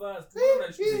ilikuwa first.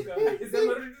 Tunashtuka.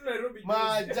 Sema rudi tu Nairobi.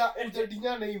 Maajabu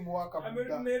utadinyana hii mwaka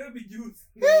buda. Nairobi juice.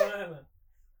 Maana.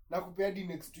 Nakupea hadi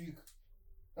next week.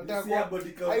 Nataka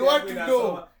body count. I want to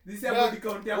know. This is body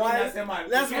count yako unasema.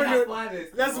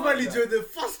 Lazima nijue the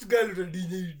first girl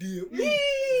utadinya idea.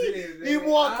 Hii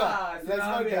mwaka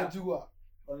lazima nijue.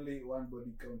 Only one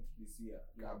body count this year.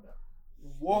 Labda.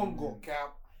 Wongo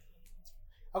cap.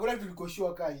 Hakuna kitu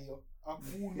nikoshua ka hiyo.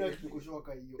 Hakuna kitu nikoshua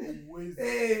ka hiyo.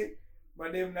 Uwezi.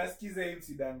 Madem nasikiza hii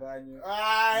msidanganywe.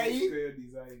 Ai. Hiyo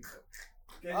design.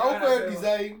 Au kwa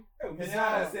design. Kenya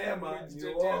anasema ni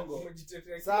uongo.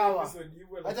 Sawa.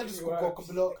 Acha tusikukok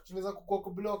block. Tunaweza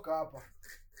kukok block hapa.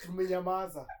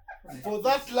 Tumenyamaza. For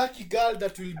that lucky girl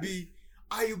that will be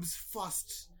Ayub's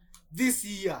first this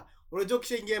year. Unajua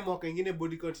kishaingia mwaka mwingine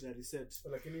body count na reset.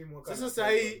 Lakini mwaka sasa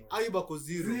sahi Ayub ako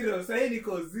 0. Sahi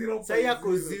niko 0. Sahi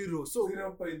ako 0. So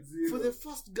 0.0. for the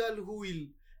first girl who will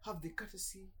have the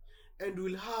courtesy and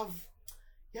will have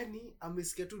yani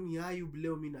amesikia tu ni Ayub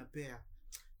leo mimi napea.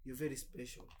 You're very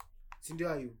special. Si ndio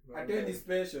Ayub? Ateni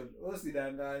special.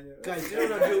 Usidanganywe. Kai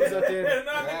tena unageuza tena.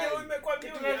 Na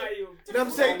umekwambia ni Ayub.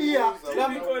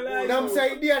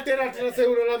 Namsaidia tena sasa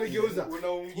unaona amegeuza.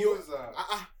 Unaunguza.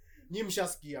 Nyi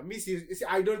mshasikia. Mimi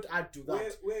I don't add to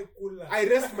that. We kula. I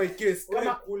rest my case.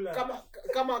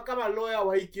 Kama lawyer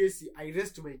wa hii case, I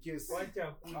rest my case.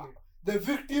 Wacha kula. The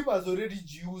victim has already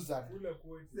jiuza. Kula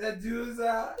kwetu. The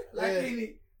jiuza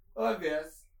lakini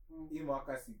obvious hii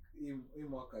mwaka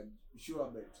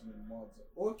sure bet ni mmoja.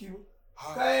 Okay.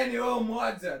 Kaya ni wewe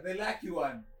mmoja, the lucky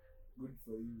one. Good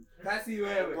for you. Kasi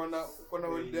wewe. Kuna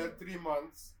holiday 3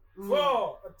 months.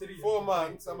 4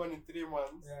 months ama ni 3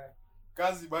 months. Yeah.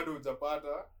 Kazi bado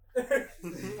hujapata.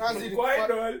 Kazi ni kwa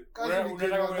idol.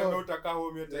 Unataka utakaa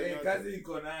home yote. Kazi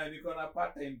niko na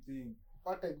part time thing.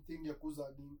 Part time thing ya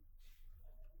kuuza dini.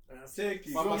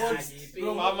 Cheki. Pharmacist.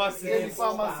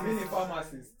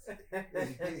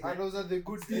 Anauza the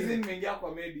good thing. Season imeingia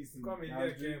kwa medicine. Kwa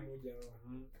medicine game moja.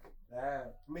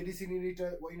 Medicine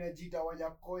inajiita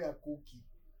Wanyakoya cookie.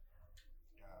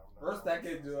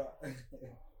 Rostake jua.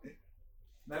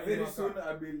 Na very soon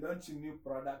I'll be launching new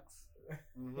products.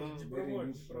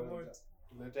 Promote.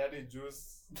 Letadi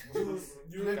juice.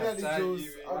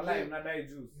 Wala mnadai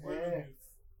juice.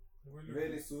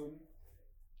 Very soon.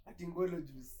 Atingolo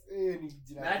juice. Ni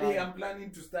jina. Daddy, I'm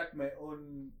planning to start my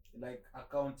own like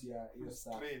account ya your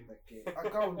stuff.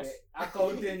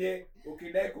 Account yenye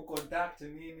ukidai ku contact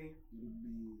nini, you'll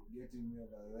be getting me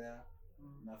over there.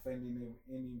 Na finding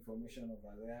any information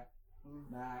over there.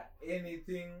 Na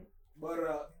anything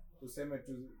bora useme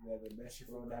tu they are the best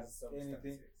products,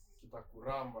 anything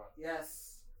kitakuramba.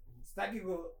 Yes. Staki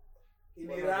go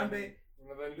inirambe.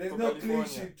 There's no clean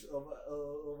sheet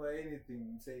over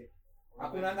anything. Say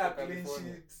hakunanga clean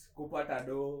sheet kupata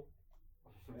do.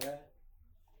 Yeah.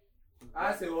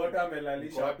 Ase wote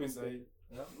amelalisha wapi sasa hivi?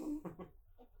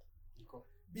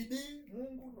 Bidii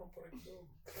Mungu na kwa kidogo.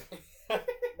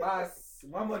 Bas,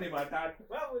 mambo ni matatu.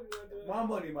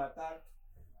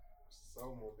 Sasa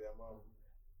muombea mama.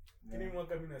 Kini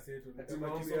mwaka mimi na setu. Ati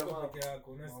maombi ya mama peke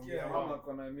yako. Unasikia mama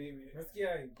kona mimi.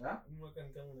 Unasikia hii? Mwaka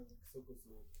ni kama na kisoko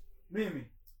sio. Mimi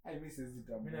mimi siwezi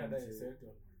kama. Mimi nadai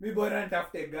setu. Mimi bora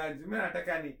nitafute ganji. Mimi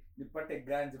nataka nipate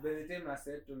ganji. By the time na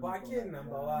setu ni pake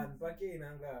number 1. Pake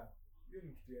inanga. Hiyo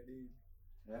ni kitu ya dei.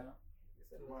 Yeah.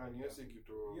 Hiyo si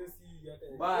kitu. Hiyo si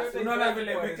hata. Bas, unaona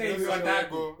vile peke hivi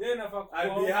watatu. Yeye nafaa ku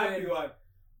I'll be happy one.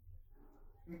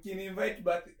 Mkini invite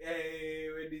but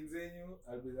wedding zenyu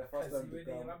I'll be the first one to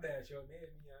come. Labda ya show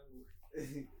mimi yangu.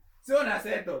 Sio na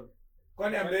settle.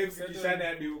 Kwani ambaye fikishane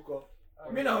hadi huko.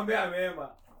 Mimi naombea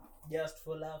mema. Just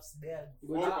for laughs girl.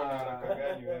 Uko na haraka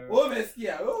gani wewe? Wewe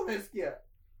umesikia?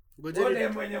 Ngoje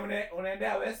mwenye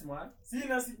unaendea Westman.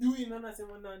 Sina sijui na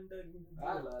nasema na ndani.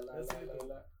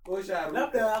 Osha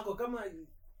labda yako kama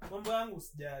mambo yangu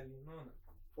usijali unaona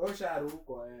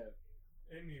Usharuko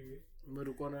anyway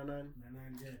Mmeruko na nani? na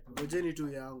nani Ngojeni tu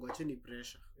yangu, acheni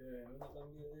pressure.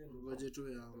 unakwambia wewe Ngoje tu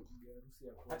yangu. harusi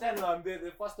ya kwa Acha niwaambie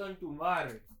the first one to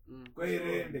marry kwa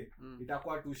irende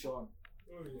itakuwa tu Sean.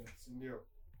 oh yes Ndio.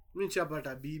 Mimi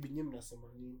nishapata bibi, nyinyi mnasema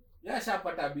nini?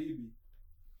 Yashapata bibi.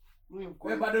 Mimi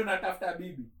Wewe bado unatafuta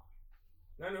bibi?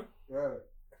 nano Wewe.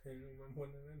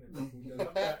 mbona nani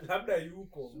labda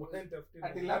yuko mbona nitafute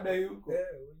Ati labda yuko.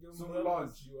 Soon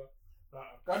launch.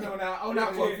 Kwani una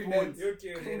confidence?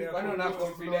 Kwani una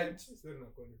confidence? Sio na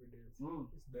confidence. Mm.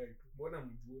 Usidai tu. Mbona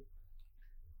mjue?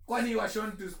 Kwani wa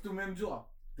Sean tumemjua?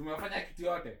 Tumefanya kitu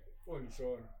yote. Ni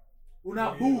Sean.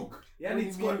 Una book. Yaani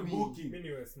it's called booking. Mimi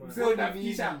ni Westman. Mzee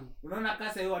unafikisha. Unaona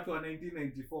kasa hiyo watu wa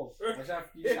 1994.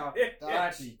 Washafikisha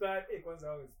 30. Kwanza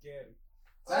wao scary.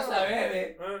 Sasa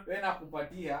wewe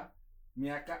nakupatia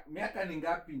miaka ni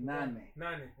ngapi? 8.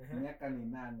 Miaka ni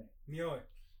 8. Nioe.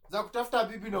 Za kutafuta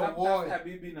bibi na uoe. Kutafuta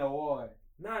bibi na uoe.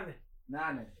 8.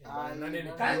 8. Nane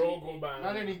ni Kazi. kidogo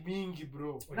bana. Nani ni mingi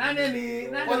bro? Nani Kwani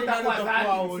nani utakuwa utakuwa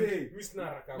 30 old? mzee? Mimi sina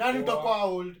haraka. Nani utakuwa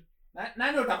old?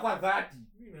 Nani utakuwa 30?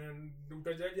 Mimi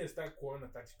utajaje start kuona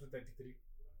 32 33.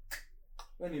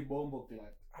 Wewe ni bombo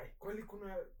class. Ai, kwani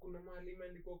kuna mahali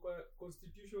imeandikwa kwa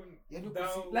constitution Yaani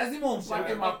Lazima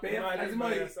umpate mapema,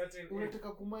 lazima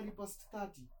unataka kumari past 30.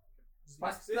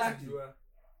 past 30.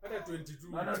 hata 22.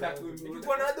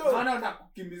 Maana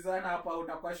utakukimbizana hapa,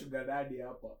 utakuwa sugar daddy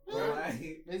hapa.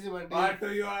 Lazima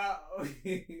Watu yua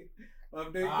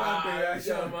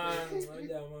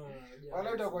jamaa.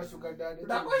 wala utakuwa sugar daddy.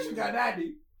 utakuwa sugar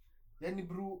daddy. Yaani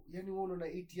bro, yaani wewe unaona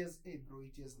 8 years, bro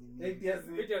 8 years ni nini? 8 years.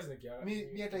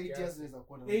 Mimi hata 8 years naweza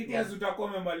kuwa na 8 years utakuwa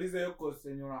umemaliza hiyo course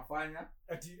yenye unafanya.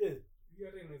 Ati hiyo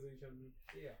hata inaweza isha.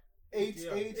 8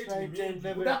 9 10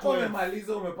 11 Utakuwa 12.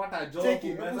 umemaliza, umepata job, Check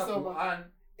it, umeweza hebu soma.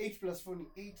 ku-earn. 8 plus 4 ni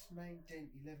 8 9 10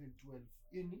 11 12.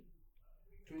 Hiyo ni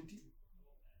 20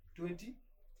 32.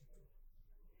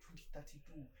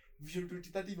 Vision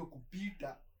 2030 hivyo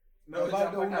kupita. Na Bado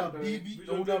hujapata una mtoto. bibi,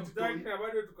 una mtoto.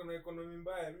 Bado tuko na economy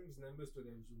mbaya. Mimi sinaambia story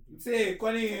ya mzungu. Msee,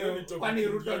 kwani topic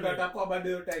Ruto ndo ingine. atakuwa bado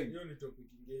hiyo time? Hiyo ni topic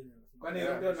nyingine. Kwani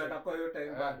Ruto ndo atakuwa hiyo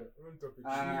time bado? Hiyo ni topic.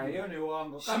 Hiyo ni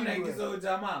uongo. Kama naingiza huyo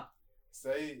jamaa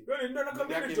Sahi. Hiyo ndio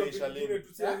nakwambia ni topic nyingine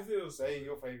tusianze. Sahi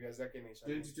hiyo 5 years yake inaisha.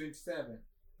 2027.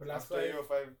 Plus After hiyo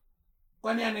 5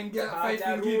 Kwani anaingia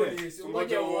 5 nyingine?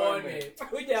 Ngoja uone.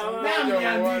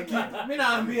 Mimi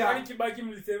naambia Kwani Kibaki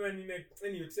mlisema nini?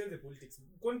 Anyway, tuanze politics.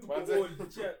 Kwani tuko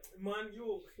old. Man,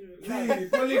 yo.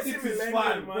 politics is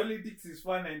fun. Politics is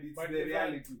fun and it's the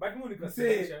reality. But mimi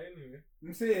nikasema anyway.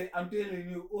 Msee, I'm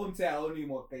telling you, msee aoni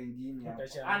mwaka ingine hapa.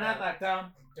 Utashangaa. Another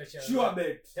term, sure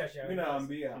bet. Utashangaa. Mimi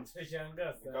naambia.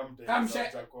 Utashangaa sana.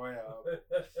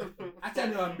 Acha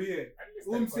niwaambie,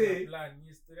 msee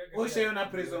Ushaona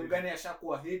president gani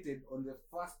ashakuwa hated on the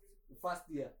first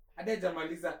year. Hadi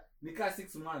hajamaliza nikaa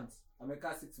 6 months.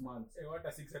 Amekaa 6 months. Hata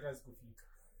 6 hata sikufika.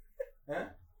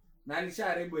 Na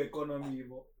alishaharibu economy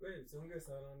hivyo. Wewe usiongee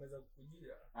sana, unaweza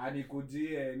kukujia.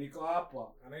 Nikujie, niko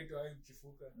hapa. Anaitwa Ayub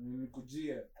Chifuka.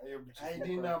 Nikujie. ID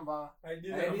number ID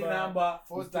number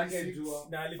 436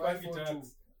 na alipangi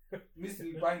tax. Mimi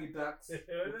silipangi tax.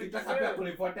 Ukitaka pia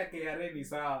kunifuata KRA ni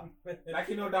sawa.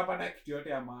 Lakini utapata kitu yote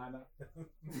ya maana.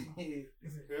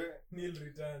 Nil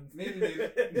returns.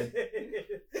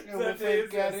 so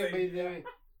KRA by the way.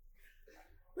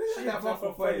 Shafaa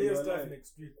kufile stuff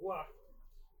next week. Wow.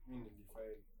 Mimi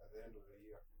nilifile at the end of the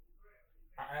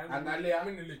year. Angalia.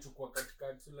 Mimi nilichukua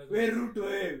katikati.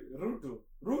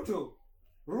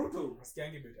 Ruto.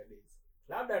 Nasikiangi better days.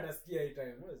 Labda atasikia hii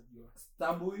time, wewe sijua.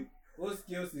 Stambui.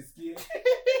 Usisikie.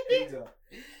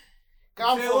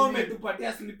 Come Msee for me.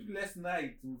 umetupatia sleepless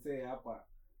night msee hapa.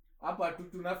 Hapa tu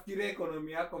tunafikiria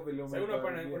economy yako vile Sasa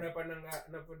umepangia.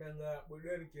 unapanda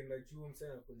bodoni kienda chuo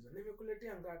msana kwanza.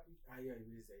 Nimekuletea ngapi? Hiyo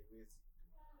haiwezi.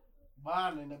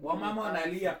 Bana inabidi. Wamama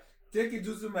wanalia. Cheki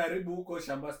juzi umeharibu huko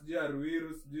shamba sijui ya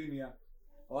Ruiru sijui ni ya.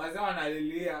 Wazee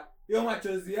wanalilia. Hiyo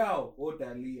machozi yao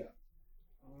utalia.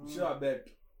 Sure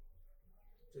bet.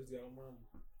 Chozi ya mama.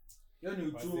 Hiyo ni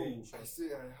uchungu. I say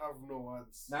I have no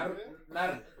words.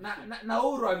 Na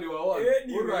Uru aliwaona.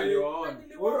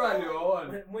 Uru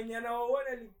aliwaona. Mwenye anawaona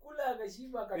alikula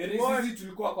akashiba akatuona. Sisi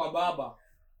tulikuwa kwa baba.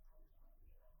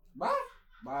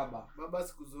 Baba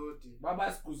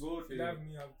siku zote. Love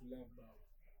me have to love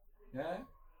baba.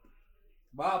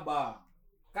 Baba.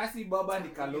 Kasi baba ni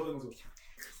Kalonzo.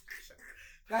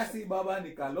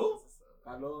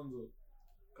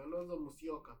 Kalonzo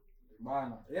Musyoka.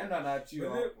 Bana, yeye ndo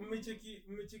anaachiwa.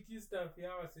 Mmecheki staff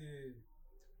yao si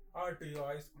hata hiyo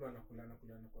high school anakulana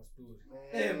kwa story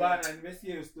bana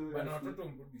nimesikia hiyo story bana watoto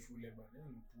mrudi shule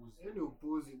bana ni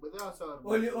upuzi but that's how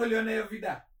uliona hiyo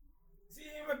vida si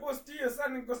imepost hiyo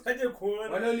sana nikosaje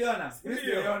kuona wale uliona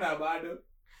sijaona bado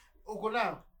uko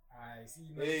nao ai si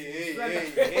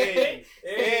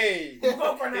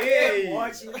Uko kwa na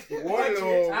watch it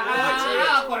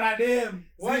kona dem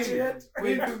watch it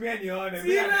nitumie nione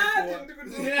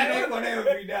sina niko na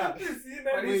hiyo vida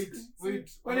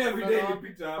wait kwani hiyo video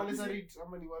ilipita pale Sarit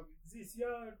ama ni wapi si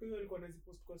ya tu alikuwa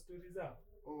anazipost kwa story zao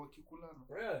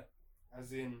kikulana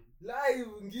as in live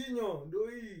nginyo ndio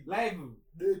hii live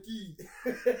deki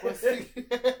kwa serious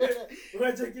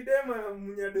unache kidema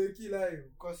munya deki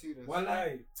live kwa serious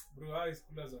wallahi bro high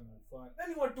schoolers wanafanya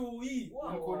yani watu hii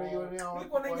ulikuwa unaionea wapi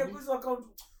ulikuwa unaingia kwa account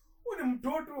ni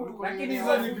mtoto lakini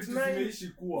hizo ni vitu zimeishi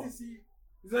kuwa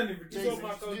hizo ni vitu hizo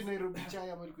account Nairobi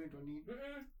chaya ama ilikuwa inaitwa nini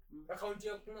account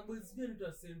ya kuna boys vile ni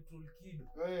Central Kid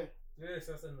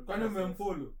sasa ndo kwani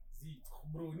umemfollow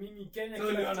bro nini Kenya so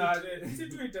kila si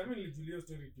Twitter mimi nilijulia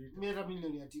story Twitter mimi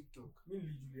niliona TikTok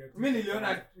mimi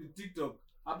niliona TikTok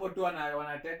hapo tu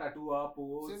wanateta tu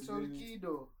hapo Central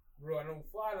Kido bro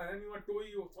anaufala yani watu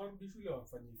hiyo warudi shule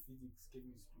wafanye physics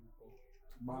chemistry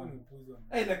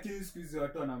lakini siku hizi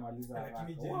watu wanamaliza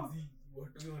lakini Gen Z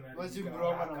watu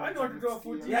wanaandika yani watu wa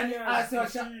 40 yani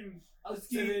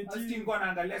Austin kwa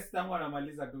naangalia sitangu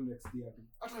anamaliza tu next year tu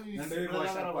hata mimi ndio hivyo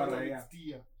washapara ya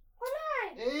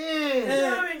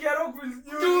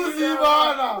juzi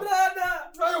bana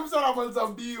brother hayo msana kwanza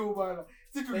mbio bana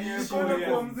si tuliishi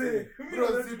kwa mzee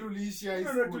bro si tuliishi high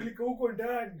school tulika huko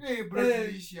ndani bro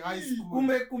tuliishi high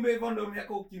school kumbe hivyo ndio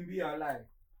miaka ukimbia walai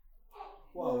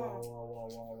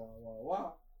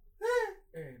wa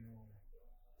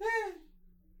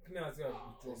kina wazee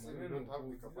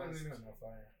kuchoma nini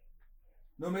anafanya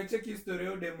na umecheki historia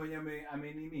yode mwenye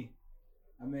amenini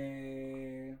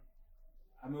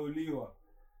ameuliwa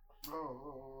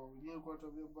yeye kwa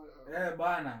tabia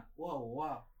bana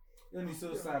wow hiyo ni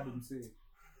so sad msee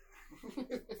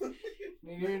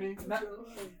ni nini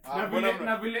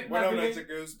na vile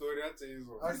unacheka hiyo story hata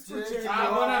hizo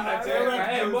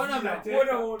mbona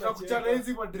mnacheka takuchana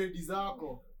hizi madredi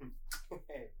zako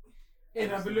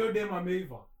na vile yode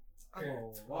ameiva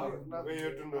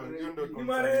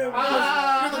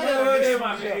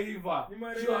ni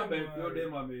marehemu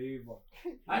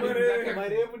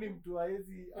marehemu ni mtu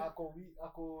haezi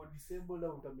ako disabled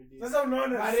au mtamedeni sasa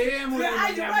unaona marehemu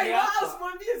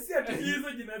usimwambie si ati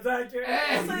hizo jina zake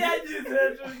sasa yaji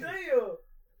zetu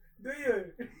ndio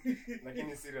hiyo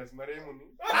lakini serious marehemu ni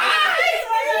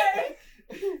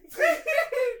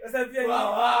sasa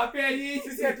pia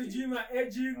sisi hatujui ma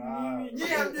aging nini nyie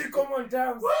hamjui common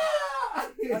terms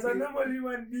as a normal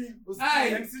human being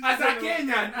as a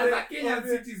Kenyan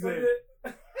citizen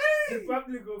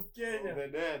Republic of Kenya the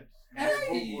dead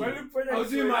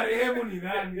haujui marehemu ni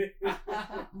nani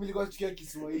nilikuwa chukia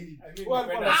Kiswahili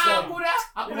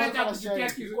hakuna cha kuchukia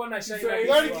Kiswahili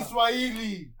yani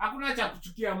Kiswahili hakuna cha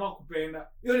kuchukia ama kupenda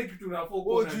hiyo ni kitu unafaa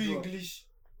uone tu English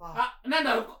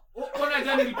nanda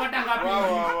unajua nilipata ngapi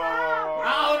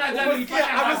unajua nilipata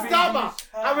amestama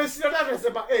ameshinda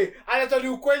amesema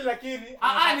anataka ukweli lakini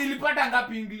nilipata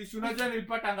ngapi English unajua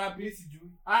nilipata ngapi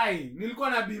sijui nilikuwa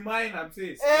na B-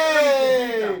 msee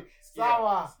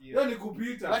sawa hiyo ni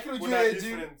kupita lakini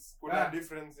kuna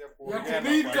difference ya kupita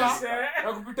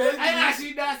na kupita hivi haina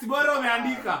shida si bora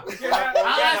umeandika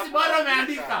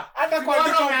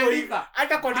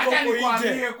hata kuandika huko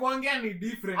nje kuongea ni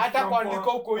different hata kuandika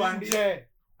huko nje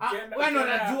wewe ndo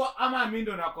unajua ama mimi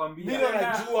ndo nakwambia mimi ndo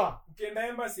najua ukienda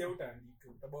embassy hautaandika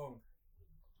utabonga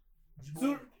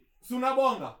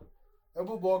unabonga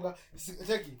hebu bonga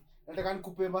cheki nataka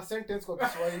nikupe ma sentence kwa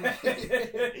Kiswahili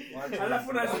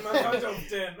alafu lazima count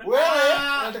of 10 wewe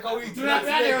nataka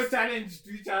tunapea hiyo challenge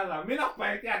to each other mimi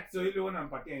nakupatia Kiswahili wewe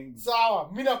unampatia English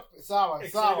sawa mimi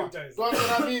sawa tuanze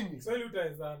na mimi Kiswahili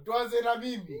utaanza tuanze na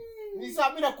mimi ni sawa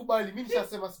mimi nakubali mimi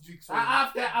nishasema sijui Kiswahili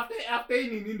after hii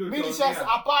nini ndio mimi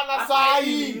hapana saa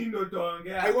hii nini ndio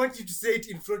tuongea I want you to say it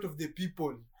in front of the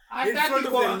people in front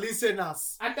of the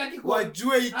listeners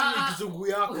wajue hiki kizungu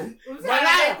yako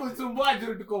balaa kusumbua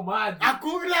juu tuko maji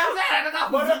hakuna nataka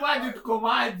kusumbua juu tuko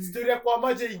maji historia kwa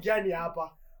maji ingiani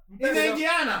hapa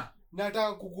inaingiana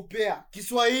nataka kukupea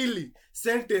Kiswahili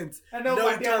sentence ndio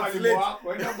upatie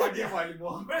mwalimu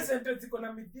wako sentence iko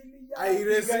na mithili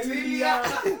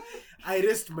I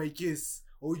rest my case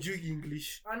ujui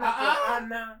English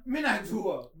ana mimi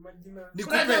najua majina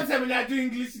nikupe msemaji ajui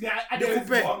English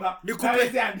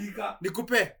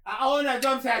nikupe aona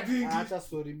James ajui English hata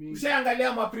story mingi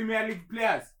ushaangalia ma Premier League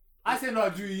players Arsenal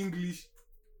ajui English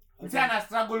Msichana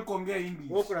struggle kuongea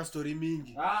English. Wewe kuna story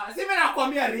mingi. Si mimi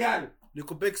nakwambia real.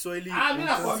 Nikupe Kiswahili. Mimi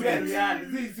nakwambia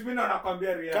real. Si mimi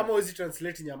nakwambia real. Kama uzi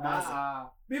translate nyamaza.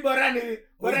 Mimi bora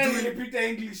nilipita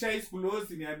English high school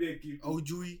usiniambie kitu.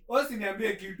 Haujui.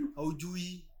 Usiniambie kitu.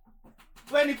 Haujui.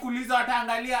 Wewe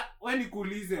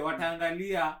nikuulize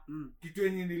wataangalia kitu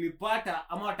yenye nilipata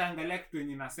ama wataangalia kitu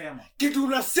yenye nasema. Kitu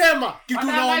unasema, kitu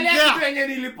unaongea. Kitu yenye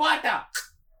nilipata.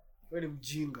 Wewe ni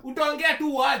mjinga. Utaongea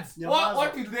 2 words.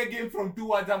 What is the game from 2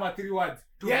 words ama 3 words?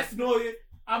 Yes, no,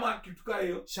 ama kitu kama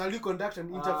hiyo. Shall we conduct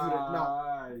an interview right now?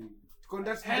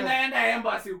 Conduct. Enda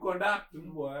embassy conduct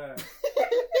mbwa.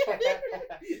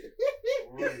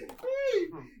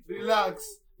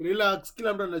 Relax.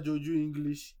 Kila mtu anajua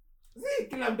English.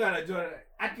 Kila mtu anajua,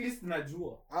 at least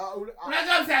najua.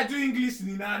 Unajua mse ajui English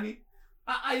ni nani?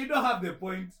 You don't have the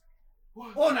point.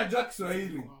 Unajua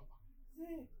Kiswahili.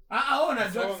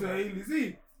 Unajua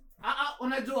Kiswahili.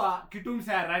 Unajua kitu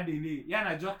mse aradi ni, yeye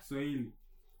anajua Kiswahili.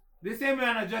 The same way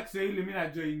anajua Kiswahili, mimi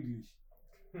najua English.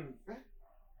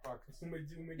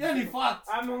 Yani fact.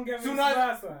 Ameongea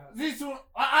sasa.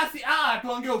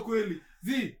 Tuongee ukweli.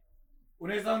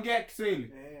 Unaweza ongea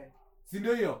Kiswahili? Si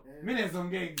ndio hiyo? Mimi naweza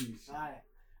ongea English. Haya.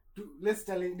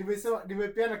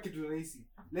 Nimepeana kitu rahisi.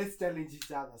 Let's challenge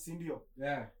each other, si ndio?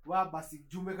 Basi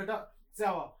jumekata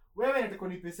sawa. Wewe nataka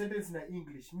nipe sentence na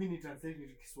English, mimi ni translate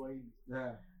to Kiswahili.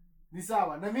 Ni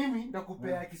sawa. Na mimi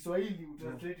nitakupea Kiswahili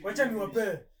utranslate. Wacha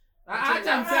niwape.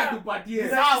 Acha msea tupatie.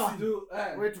 Sawa.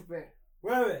 Wewe tupe.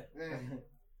 Wewe.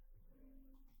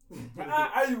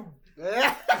 Ayu.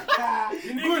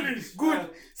 In English. Good.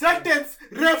 Sentence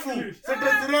refu.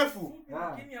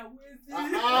 Lakini hawezi.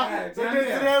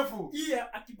 Sentence refu.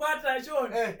 Iya akipata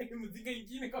Sean, mzinga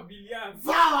ingine kabiliana.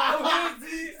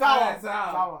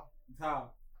 Sawa.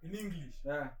 In English.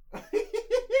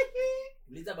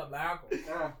 Uliza baba yako.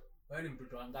 Wewe ni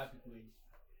mtoto wangapi kweli?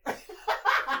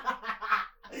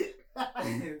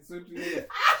 Sutulia.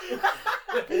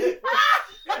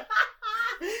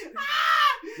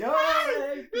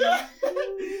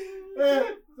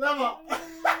 Sawa.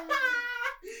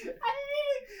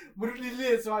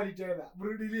 Mrudilie swali tena.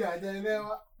 Mrudilie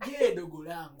hajaelewa. Je, dogo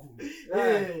langu.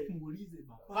 Muulize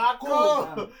baba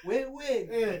Wako. Wewe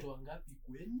mtoto wangapi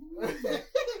kwenu?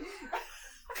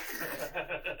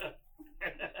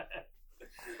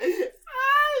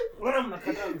 Bora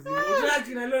mnakataa mzinga. Unataka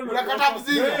na leo Unakataa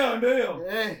mzinga. Ndio.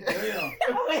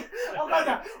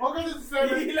 Wakati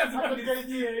tuseme Ila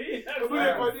tunakaribia.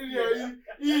 kule kwa nini ya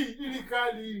hii ni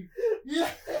kali hii.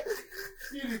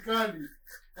 Hii ni kali.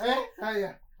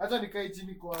 Haya, acha nikae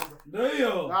chini kwanza. Ndio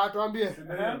hiyo. Tuambie.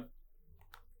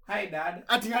 Hi dad.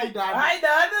 Ati hi dad.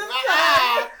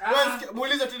 Wewe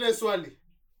muulize tena swali.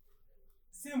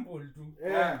 Simple tu.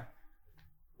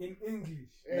 In English.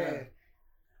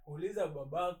 Uliza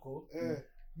babako,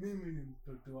 mimi ni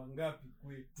mtoto wangapi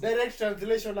kwetu? Direct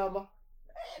translation ama?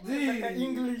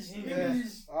 English.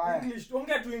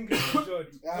 Ongea tu English short.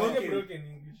 Ongea broken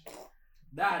English.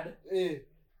 Dad.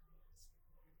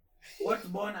 What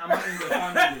born am I in the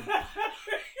family?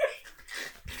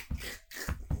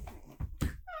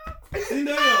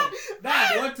 Ndio.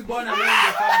 Dad, what born am I in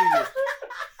the family?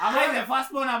 Am I the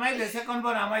first born, am I the second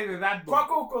born, am I the third born?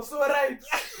 Kwako uko so right.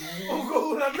 Uko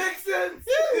una make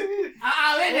sense.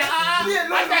 Wewe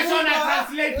acha Shona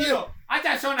translate hiyo.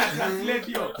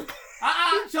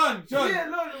 Sean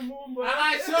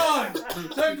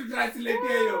to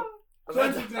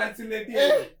translate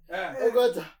hiyo.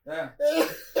 Ngoja.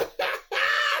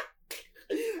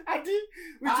 Ati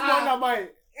which one am I?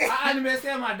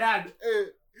 Nimesema dad.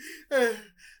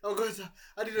 Ngoja.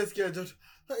 Ati nasikia joto.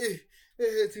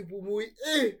 Sipumui.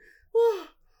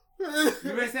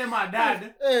 Nimesema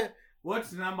dad.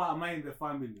 What number am I in the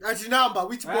family? Ati number,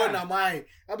 which born am I?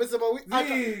 Amesema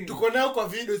tuko nao kwa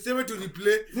video, sema to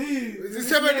replay.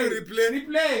 Sema to replay.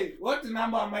 Replay. What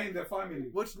number am I in the family?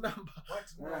 What number?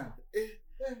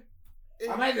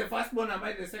 Am I the first born, am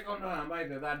I the second born, am I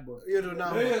the third born? Hiyo ndo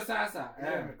number. Ndio sasa.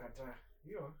 Nimekataa.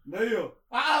 Hiyo. Ndio.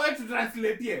 Wait to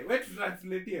translate here. Wait to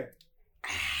translate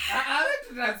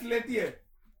here.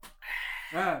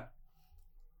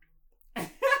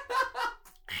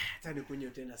 Tani kunyo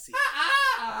tena si.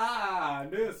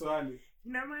 Ndio swali.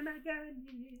 Ina maana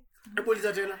gani? Hebu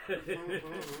uliza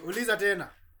tena.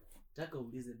 Nataka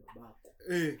uulize babako.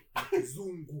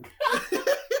 Kizungu.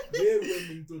 Wewe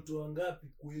ni mtoto wangapi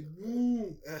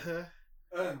kwenu?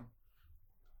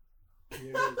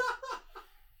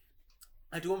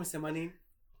 Ati wewe umesema nini?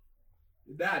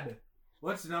 Dad,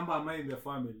 what number am I in the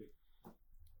family?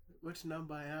 What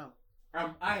number I am?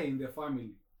 Am I in the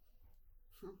family?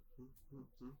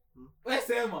 Wewe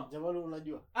sema. Jamani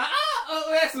unajua?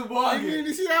 wewe subonge.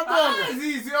 Ni si ya bonga.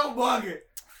 Sio bonge.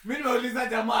 Mimi nimeuliza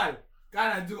Jamal.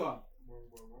 Kana jua.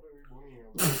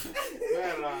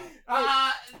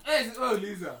 Wewe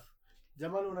uliza.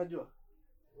 Jamal unajua?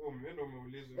 Mimi ndo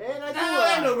umeuliza. Najua.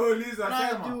 Wewe ndo umeuliza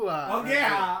sema. Najua.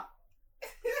 Ongea.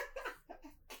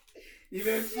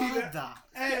 Father.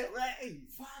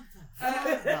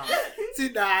 Father. Si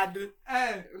dad.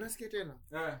 Unasikia tena?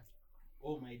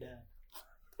 Oh my dad.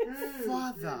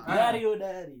 Father. Daddy oh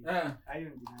daddy. Ayo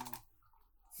ndio.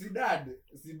 Si dad,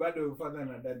 si bado father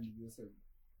na dad ndio sema.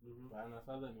 Bana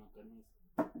father ni wakanisa.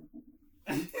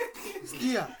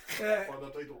 Sikia. For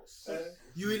the titles.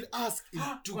 You will ask in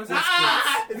 2 questions.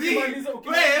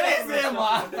 Wewe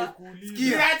sema.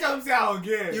 Sikia. Acha mse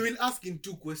aongee. You will ask in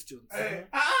 2 questions.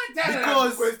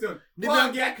 Because question.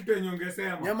 Nimeongea kitu yenye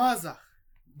ungesema. Nyamaza.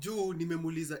 Juu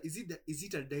nimemuuliza is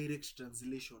it a direct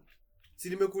translation? Si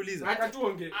nimekuuliza. Hata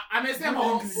tuongee.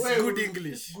 Amesema good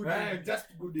English.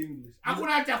 Just good English.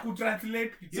 Hakuna hata kutranslate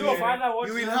kitu. So father what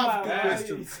You will have 2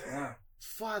 questions.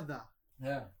 Father.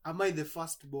 Yeah. Am I the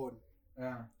firstborn?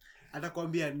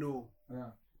 Atakwambia no.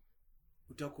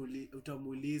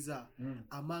 Utamuuliza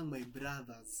among my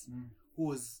brothers who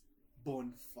was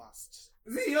born first.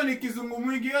 Hiyo ni kizungu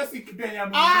mwingi, hiyo si kitenya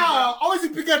mwingi. Hawezi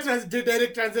piga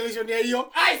direct translation ya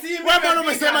hiyo. Wewe bwana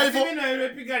umesema hivyo. Mimi na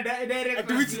nimepiga direct.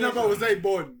 At which number was I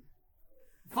born?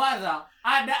 Father,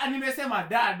 nimesema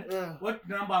dad. What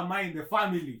number am I in the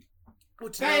family?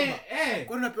 What number? Kwa nini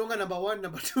unapeonga number 1,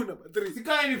 number 2, number 3?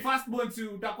 Sika ni firstborn, si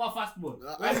utakuwa firstborn.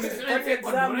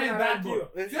 Wewe that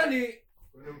boy. Sio ni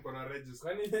Mko na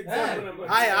register. Kwani example number.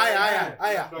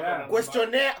 Haya.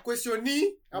 Questionnaire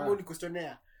ama ni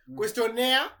questionnaire?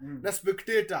 Questionnaire na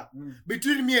spectator.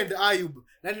 Between me and Ayub.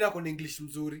 Nani nako na English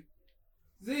mzuri?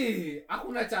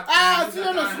 Hakuna cha.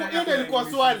 Sio ndio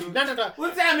ilikuwa swali. Nani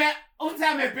Unse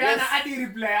amepeana hadi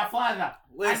reply ya father.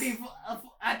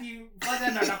 Hadi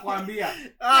father ndo anakuambia.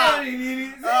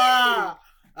 Nini?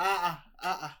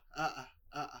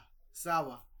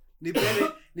 Sawa.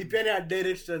 Nipeane a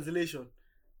direct translation.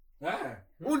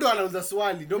 Huyu ndo anauza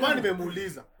swali. Ndio maana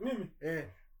nimemuuliza. Mimi.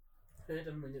 Hata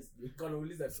mimi mwenyewe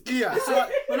kanauliza tu. Sikia.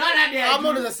 Unaona dia. Ama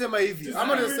unaweza sema hivi.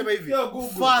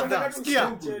 Father.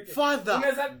 Sikia.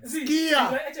 Father.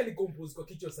 Sikia. Acha ni compose kwa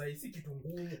kichwa sahi, si kitu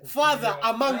ngumu. Father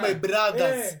among my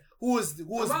brothers who was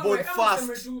born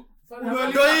first.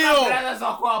 Ndio hiyo. Brothers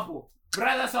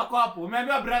wako hapo.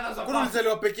 Umeambiwa brothers wako. Kuna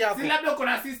mzaliwa peke yako. Si labda uko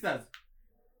na sisters.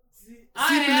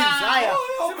 Siblings haya.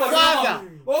 Father.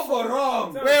 Uko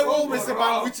wrong. Wewe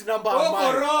umesema which number am I?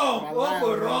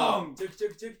 Uko wrong.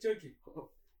 Check.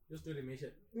 Hiyo story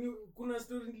imeisha. Kuna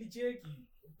story nilicheki.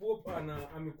 Pope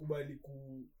amekubali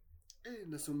ku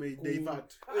nasoma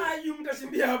divert. Yu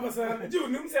mtashindia hapa sana. Juu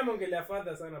ni msema ongelea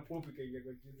father sana Pope kaingia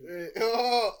kwa kitu.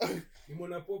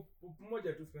 Nimeona Pope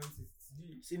mmoja tu Francis.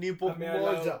 Si ni Pope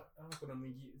mmoja. Kuna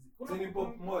mwingine. Si ni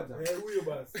Pope mmoja. Huyo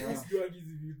basi. Sijui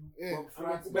hizi vitu.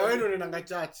 Na wewe ndio unaenda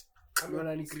church.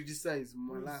 Unaona ni criticize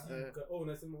mala.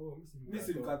 Unasema mimi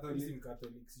si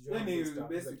Catholic. Sijui ni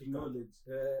basic knowledge.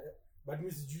 But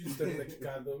mimi sijui story za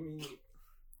kikadho mimi.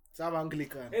 Sawa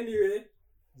Anglican. Anyway,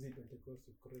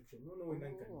 Pentecostal correction. No wewe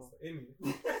ndani kanisa.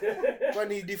 Anyway.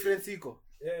 Kwani difference iko?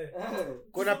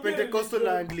 Kuna Pentecostal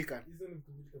na Anglican. Hizo ni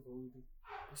vitu tofauti.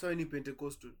 So ni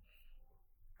Pentecostal.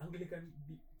 Anglican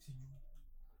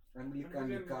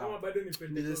Anglican kama bado ni Pentecostal.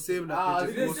 Ni the same na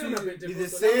Pentecostal. Ni the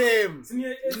same.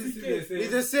 Ni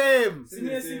the same.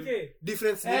 Sini SK.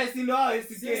 Difference. Si lo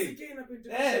SK. SK na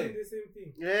Pentecostal the same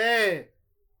thing.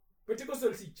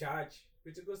 Pentecostal si church.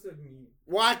 Pentecostal ni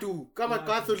watu kama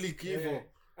Catholic hivyo.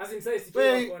 As in size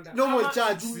normal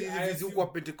church hizi kwa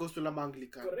Pentecostal na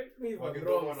Anglican. Correct me if I'm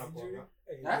wrong.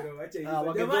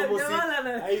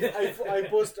 I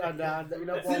post and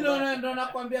inakuwa ndo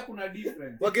nakwambia kuna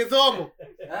difference. Wakidhomo.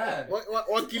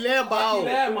 Wakilemba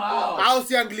hao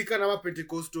si Anglican ama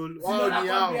Pentecostal. Wao ni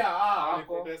hao.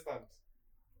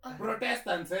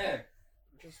 Protestants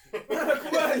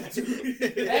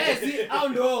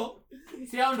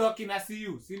si ndo kina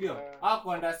CU, si ndio? Hao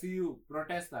kwenda CU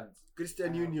Protestants.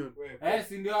 Christian Union.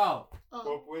 Si ndio hao?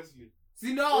 Pope Wesley.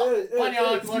 Si ndio? Kwani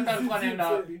watu walikuwa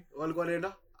wanaenda wapi? Walikuwa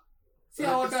wanaenda? Si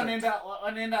watu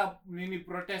wanaenda nini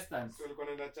Protestants? Walikuwa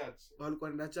wanaenda church. Walikuwa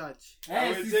wanaenda church.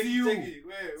 CU.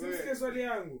 Sisi swali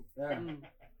yangu.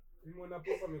 Nimeona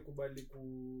Pope amekubali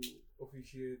ku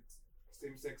officiate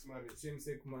same sex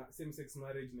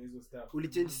marriage na hizo stuff.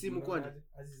 Ulichange simu kwani?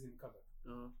 Azizi mkaba.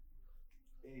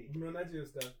 Unaonaje hiyo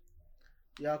stuff?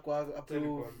 Ya kwa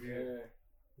approve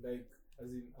like as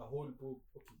in a whole Pope.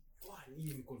 Okay. Why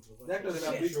hii ni controversial? That was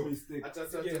a big mistake. Acha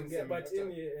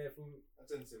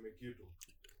niseme kitu.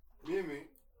 Mimi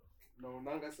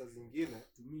naonanga saa zingine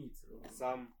To me it's wrong.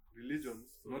 some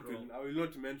religions I will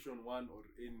not mention one or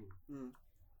any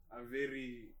are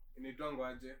very inaitwango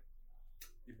aje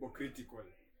hypocritical.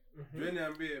 Jweni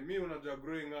ambie mi unajua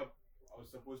growing up I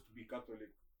was supposed to be Catholic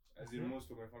as in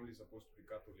most of my family is supposed to be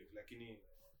Catholic lakini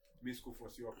mi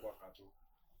sikuforsiwa kuwa Catholic.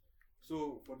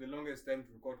 So for the longest time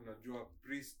tulikuwa tunajua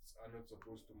priests are not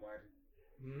supposed to marry.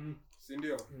 Si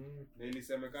ndio? Na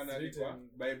ilisemekana hadi kwa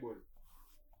Bible.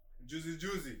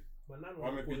 Juzi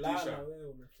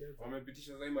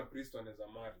wamepitisha zaima priest wanaweza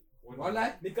marry.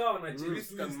 Wala nikawa na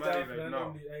priest can marry right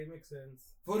now. I make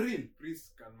sense. for real.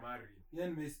 Priest can marry. Yeye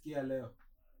nimesikia leo.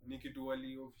 Ni kitu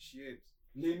wali officiate.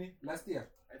 Lini? Last year.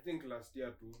 I think last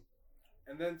year too.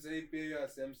 And then say pay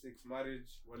same sex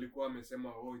marriage walikuwa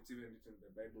wamesema it's even written in the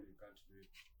Bible you can't do it.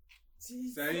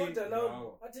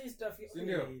 Hata hii stuff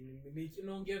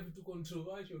inaongea vitu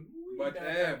controversial.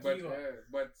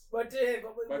 But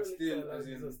still as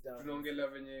in tunaongelea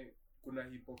venye kuna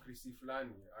hypocrisy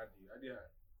fulani hadi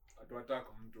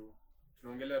hatuataka mtu.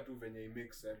 Tunaongelea tu venye it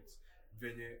makes sense.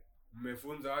 Venye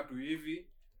mmefunza watu hivi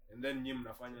and then nyinyi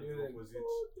mnafanya the opposite.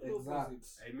 Exact.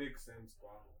 It makes sense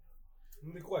kwangu.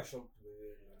 Nilikuwa shocked.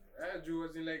 Juu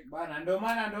as in like Bana ndo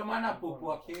maana popo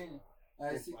wa Kenya.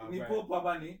 Ni popo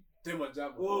hapa ni tema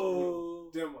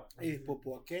jabo. Tema.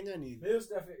 Popo wa Kenya ni Hiyo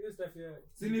stuff ya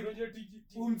Sini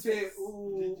umche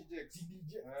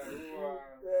TDJ.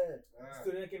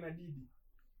 Story yake na Didi.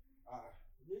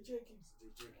 Je check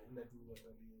nenda tu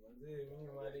wazee mimi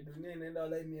wale dunia inaenda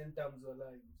wala ni terms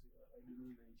wala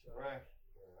dunia inaisha.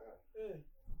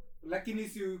 Lakini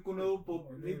si kuna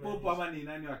popo ni popo ama ni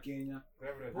nani wa Kenya?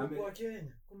 Popo wa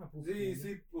Kenya. Kuna popo.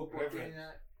 Si popo wa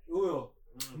Kenya. Huyo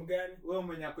mgani? Wewe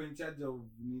mwenye ako in charge of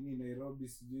nini Nairobi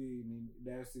sijui ni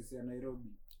diocese ya Nairobi.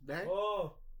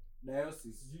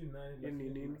 Diocese sijui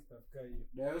nani stuff kai.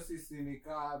 Diocese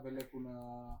nikaa vile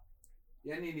kuna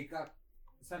yani nikaa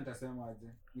sasa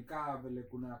nitasemaje? Nikaa vile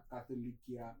kuna Catholic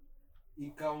ya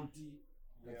hii county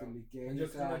Catholic ya ndio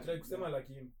tunataka kusema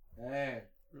lakini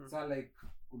sasa like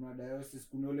kuna diocese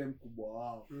kuna ule mkubwa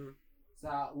wao.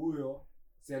 Sasa huyo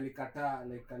si alikataa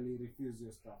like refuse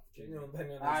hiyo stuff. Kenya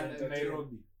ndani ya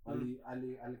Nairobi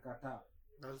alikataa.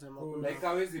 Like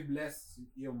hawezi bless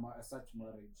hiyo such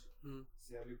marriage.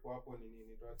 Si alikuwa hapo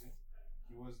nini tote?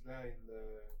 He was there in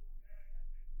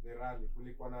the rally.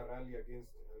 Kulikuwa na rally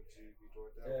against LGBT.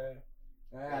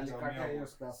 Alikataa hiyo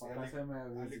stuff. Akasema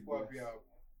hawezi. Alikuwa pia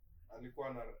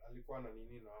alikuwa na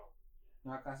nini nao.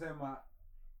 Na akasema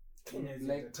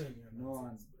like no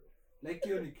one. Like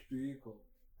hiyo ni kitu iko.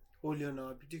 Uliona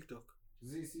wapi TikTok?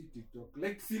 Si TikTok.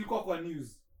 Like si ilikuwa kwa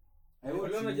news.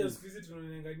 Uliona just visit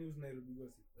tunalenga news Nairobi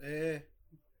gossip.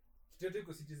 Kitoto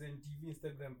iko Citizen TV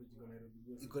Instagram page iko Nairobi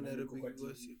gossip. Iko Nairobi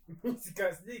gossip.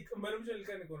 Sikasdi mbona mtu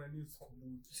alikana iko na news kubwa.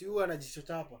 Si huwa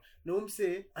anajichota hapa. Na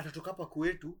umse atatoka hapa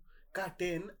kwetu ka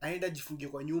 10 aenda jifungie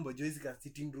kwa nyumba Joyce ka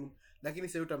sitting room lakini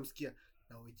sasa utamsikia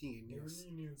na waiting news.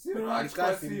 Si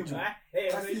unachukua simu.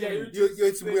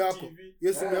 Hiyo simu yako.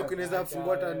 Hiyo simu yako inaweza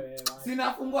fungua hata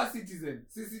sinafungua Citizen.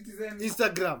 Si Citizen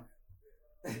Instagram.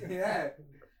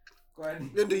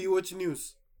 Kwani When do you watch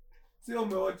news? Si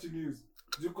watch news.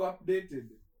 Juko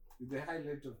updated with the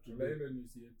highlight of today. Ndio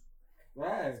news yetu.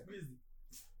 Busy.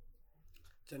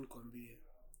 Tani kwambie.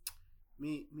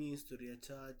 Mi story ya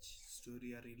church,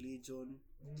 story ya religion.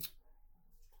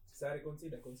 Sorry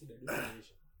consider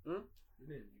donation.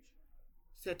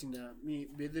 Set na me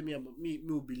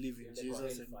believe in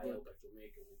Jesus and God.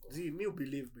 Me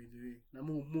believe by the way. Na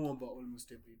muomba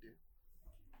almost every day.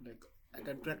 Like I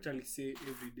can practically say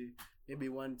every day. Maybe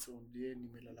once on day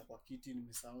nimelala kwa kiti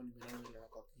nimesahau nimelala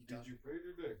kwa kiti. Did you pray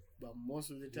today? But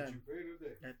most of the time did you pray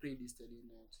today? I prayed yesterday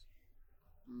night.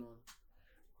 No.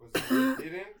 Because you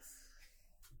didn't.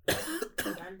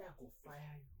 Kanda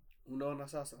kufire. Unaona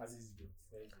sasa?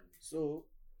 So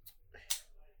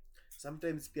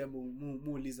sometimes pia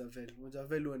muuliza vel. Moja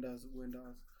vel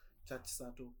uenda church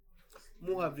sato.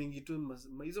 Having it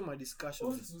hizo ma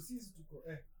discussions.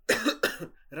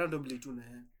 Randomly tu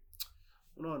na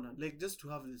unaona like just to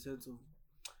have the sense of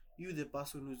you the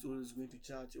person who's always going to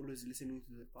church, always listening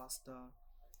to the pastor,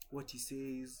 what he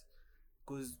says.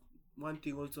 Because one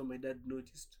thing also my dad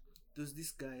noticed, there's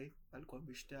this guy alikuwa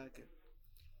beshte yake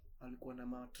alikuwa na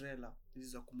matrela hizi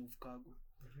za kumove cargo.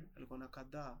 Alikuwa na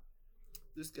kadhaa.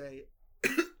 This guy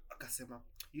akasema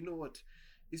you know what,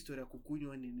 history ya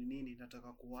kukunywa nini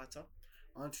nataka kuacha.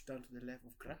 I want to turn to the life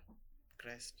of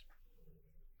Christ.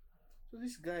 So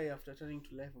this guy after turning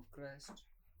to life of Christ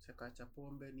akaacha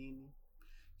pombe nini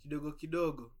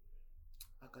kidogo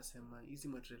akasema hizi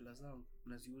matrela zangu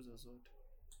naziuza zote.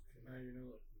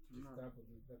 You know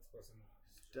that's personal.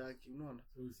 Staki unaona?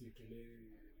 So usiekele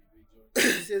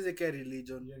religion. Siwezi care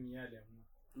religion. Hiyo ni yale amna.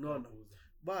 No.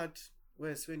 But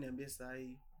wewe niambie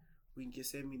sahi uingie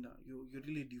seminar, you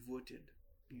really devoted.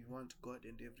 You want God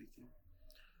and everything.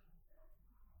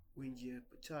 Uingie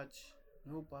church,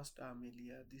 no pastor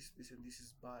amelia this and this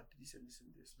is bad, this and this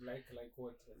and this. Like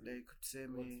what? Like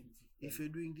tuseme if you're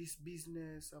doing this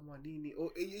business ama nini,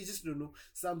 or you just don't know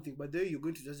something, but then you're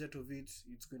going to judge out of it,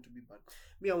 it's going to be bad.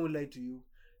 Me, I won't lie to you.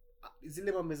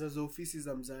 Zile mameza za ofisi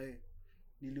za mzae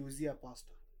niliuzia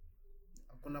pastor.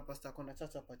 Kuna pastor akona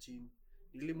church hapa chini.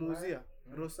 Nilimuuzia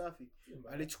roho safi.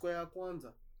 Alichukua ya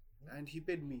kwanza and he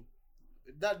paid me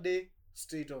that day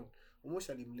straight on.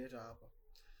 Umosha alimleta hapa.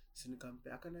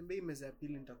 Sinikampe. Akaniambia hii meza ya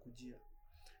pili nitakujia.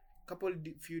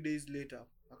 Few days later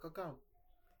akakam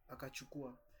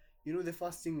akachukua. You know the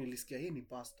first thing nilisikia hii ni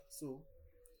pastor. So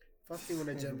first thing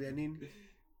unajambia nini?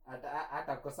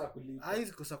 Hata kosa kulipa.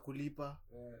 Haizi kosa kulipa.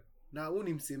 Yeah. Na huu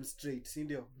ni msame straight, si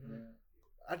ndio?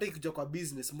 Hata ikija kwa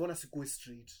business mbona sikuwe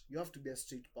straight? You have to be a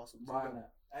straight person. Bana.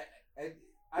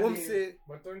 Umse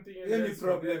But don't think any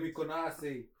problem iko na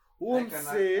say.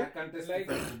 Umse I can testify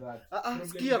to that.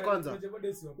 sikia kwanza.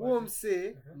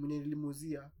 Umse mwenye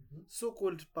nilimuzia so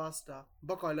called pastor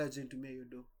mpaka wale agent tumia hiyo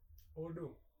do.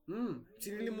 Odo.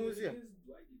 Si nilimuzia. Why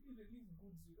did you release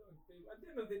goods without pay? At the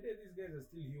end of the day, these guys are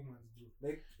still humans, bro.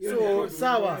 Like So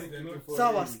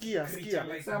sawa sikia.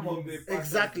 Like some of the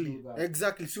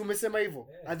Exactly. Si umesema hivyo.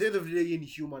 At the end of the day yeye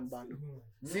ni human bado.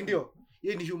 Si ndio?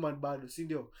 Yeye ni human bado, si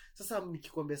ndio? Sasa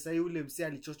nikikwambia sasa yule msee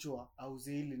alichochoa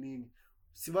auze ile nini?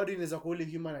 Si bado inaweza kuwa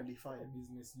ile human alifanya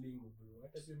business lingo, bro.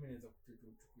 Hata pia mimi naweza kuchukua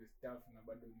staff na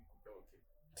bado nikutoke.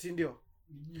 Si ndio?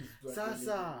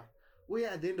 Sasa we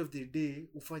at the end of the day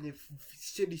ufanye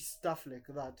shady stuff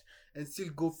like that and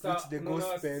still go preach the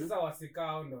gospel. Sasa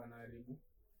wasikao ndo wanaharibu.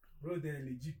 Bro, they are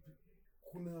legit.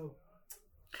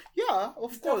 Yeah,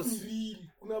 of course.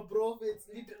 Kuna prophets,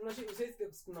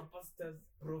 kuna pastors,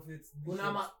 prophets,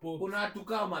 kuna watu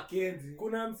kama Mackenzie.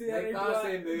 kuna msee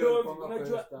unajua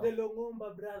the Longomba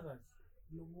brothers.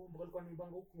 Longomba walikuwa ni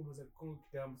bango huko mmoja kwa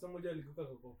kitambo. Sasa mmoja alikuka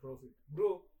kwa prophet.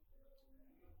 Bro,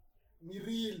 ni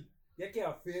real. Yake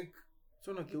ya fake.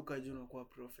 So nakiuka juu na kuwa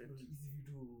prophet. Hizi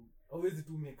vitu always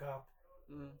to make up.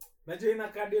 Najua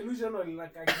ina delusional na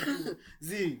kitu.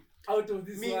 Out of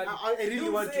this world. I really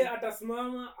want to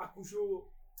atasimama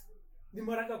akushow ni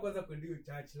maraka kwanza kwenda hiyo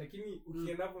church, lakini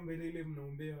ukienda hapo mbele ile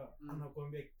mnaombewa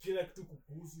anakuambia kila kitu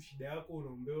kuhusu shida yako,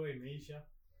 unaombewa inaisha.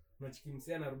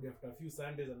 Unachikimsia anarudi after few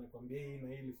Sundays anakuambia hii na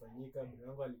hii ilifanyika, mtu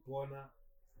wangu alipona.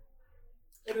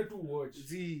 Ende tu watch.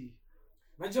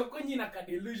 Najua kwenye ina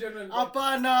delusional.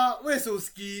 Hapana, wewe sio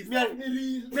usikii.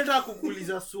 Mimi nataka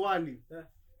kukuuliza swali.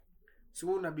 So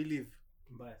una believe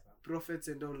mbaya sana prophets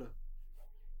and all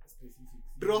specific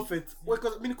prophets?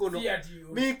 Because niko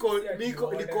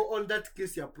on that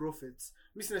case ya prophets.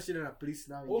 Mimi sina shida na priest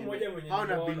now. How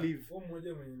na believe?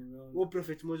 Mmoja mwenye nimeona. Huo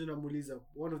prophet mmoja namuuliza,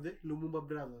 one of the Lumumba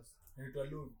brothers. Anaitwa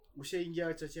Lou.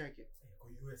 Ushaingia church yake? Kwa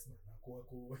US na kwa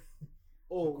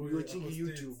you're watching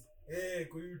YouTube.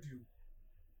 Kwa YouTube.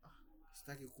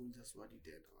 Sitaki kuuliza swali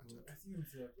tena.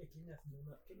 Kenya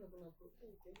kuna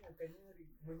Kenya Kanyari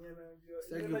mwenye anaambiwa.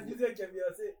 Anajiza akiambia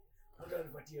wase hata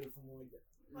anipatie 1000.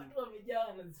 Watu wamejaa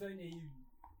wanazifanya hivi.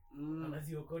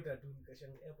 Anaziokota tu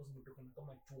nikashangaa hapo zimetoka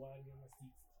kama 20 ama 60.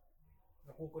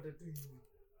 Na kuokota tu hivi.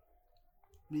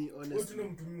 Me honestly tuna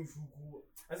mtumii ushuku.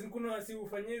 Azin kuna wasi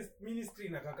ufanye ministry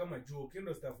na kama joke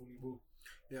ndio staff ulibo.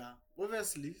 Yeah,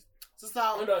 obviously.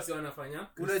 Sasa ndio wasi wanafanya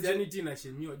Christianity na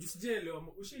shemio.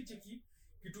 Usijielewa ushichiki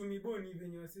kitu ni boni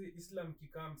venye wase Islam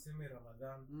kikaa mseme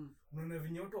Ramadhan. Unaona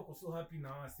venye watu wako so happy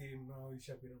na wase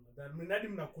mnaoisha kwa Ramadhan. Mnadi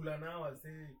mnakula na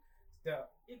wase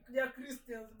ya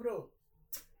Christians bro.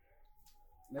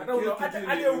 Hata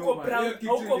ali uko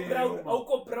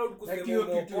proud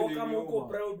kusema kama uko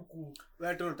proud ku.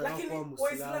 Watu wanataka kuwa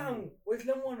Muislamu.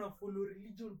 Waislamu wana follow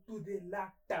religion to the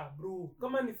latter bro.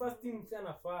 Kama ni fasting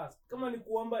sana fast. Kama ni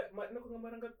kuomba na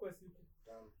mara ngapi kwa siku?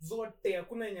 Zote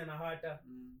hakuna yenye na hata.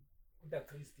 Kuta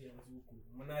Christians huku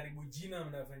mnaharibu jina,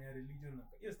 mnafanya religion na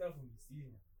hiyo stuff ni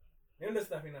sina. Ndio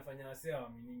stuff inafanya wasee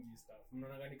waaminingi stuff.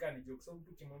 Mnaona kanika ni joke, so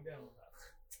mtu kimwambia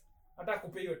hata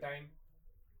kupe hiyo time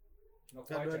na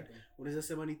kuacha. Unaweza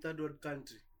sema ni third world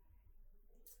country.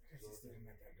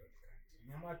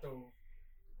 Nyamato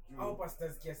au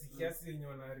pastors kiasi yenye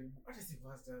wanaharibu. Hata si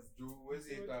pastors.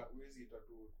 Huwezi ita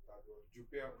tu third world. Juu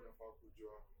pia unafaa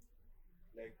kujua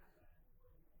like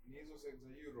ni hizo sex za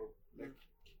Europe like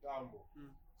kitambo.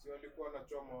 Si walikuwa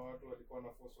wanachoma watu, walikuwa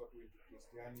na force watu into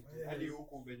Christianity. Hadi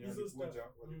huku venye walikuja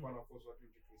walikuwa na force watu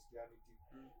into Christianity.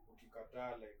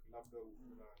 Ukikataa like labda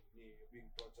una ni being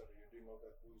tortured, you're doing all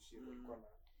that bullshit. Walikuwa na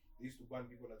they used to burn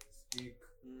people at the stake.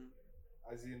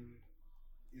 as in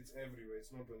it's everywhere,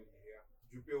 it's not only here.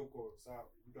 Jupia huko saa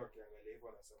mtu akiangalia hivyo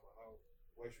anasema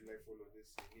why should I follow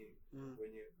this nini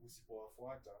wenye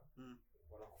usipowafuata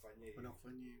wanakufanyia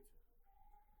hivi.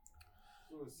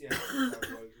 So si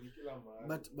ni kila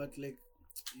mahali. But like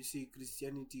you see,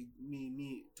 Christianity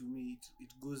to me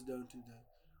it goes down to the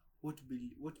what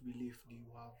belief do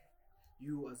you have,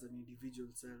 you as an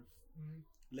individual self.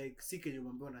 Like si kenye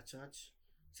umeambiwa na church,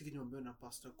 si kenye umeambiwa na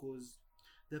pastor, cause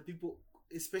the people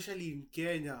especially in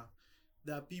Kenya,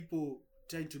 there are people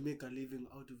trying to make a living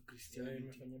out of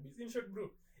Christianity. In short,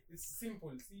 bro, it's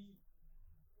simple. See,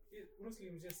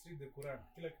 Muslims just read the Quran.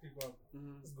 Kila kitu kwa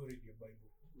just go read your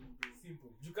Bible. Simple.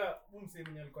 Juka umse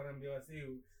mwenye alikuwa anambia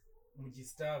wasee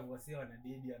mjistavu, wasee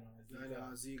wanadedi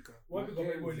anawazika. Wapi kwa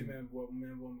Bible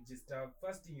limeambiwa mjistavu?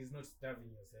 Fasting is not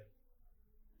starving yourself.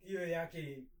 Hiyo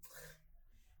yake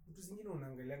vitu zingine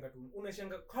unaangalianga tu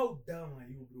unashanga how dumb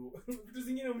are you bro. Vitu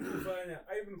zingine mtu ufanya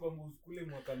even kwa mskule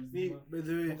mwaka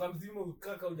mzima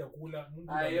ukaka hujakula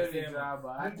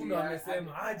Mungu ndo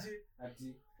amesema aje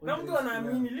ati na mtu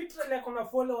anaamini literally akona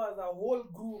followers a whole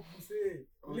group msee.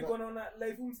 Nilikuwa naona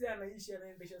life msee anaishi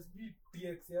anaendesha speed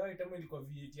TX ya white ama ilikuwa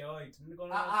V8 ya white. Nilikuwa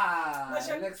naona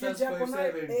nashanga kija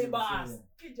kona bus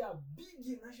kija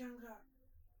big nashanga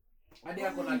hadi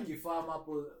yako na kifama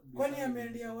hapo. Kwani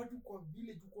ameendea watu kwa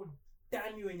vile tuko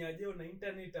tani wenye ajeo na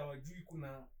internet hawajui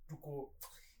kuna tuko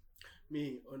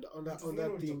me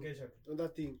on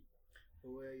that thing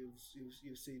where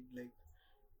you said like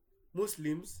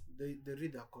Muslims they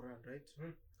read the Quran, right?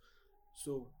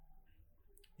 So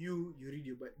you read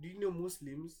your Bible. Do you know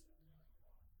Muslims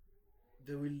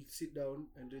they will sit down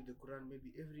and read the Quran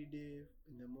maybe every day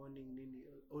in the morning,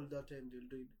 all that time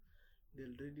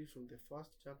they'll read it from the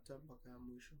first chapter mpaka ya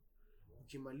mwisho.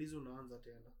 Ukimaliza unaanza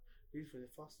tena. Read from the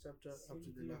first chapter up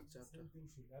to the last chapter.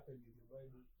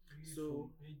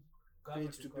 So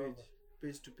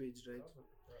page to page, right?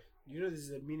 You know this is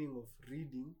the meaning of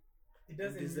reading. It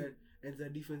doesn't and the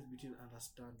difference between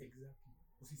understanding. Exactly.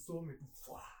 Usisome tu.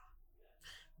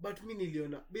 But me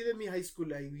niliona bila me high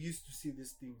school I used to see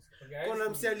these things. Kuna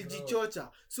mse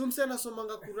alijichocha. So mse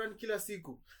anasomanga Quran kila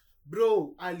siku.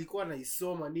 Bro, alikuwa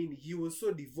anaisoma nini? He was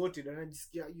so devoted and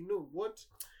anajisikia, you know what?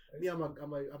 Me I'm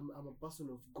a person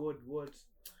of God. What?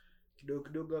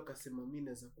 Kidogo akasema mimi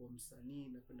naweza kuwa msanii,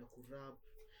 napenda kurap.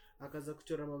 Akaanza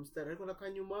kuchora mstari. Alikuwa anakaa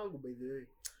nyuma yangu by the way.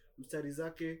 Mstari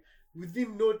zake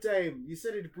within no time he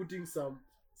started putting some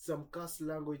curse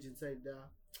language inside there.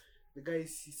 The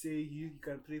guys he say he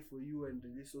can pray for you and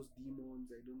release those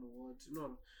demons, I don't know what.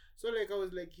 No. So like I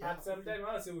was like yeah. At some time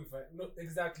I say we find not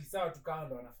exactly sawa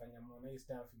tukando anafanya mwana hii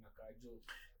stuff inakaa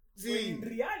joke. See, in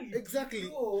reality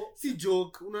exactly. Si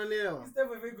joke, unaelewa?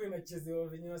 Stuff hivi inachezewa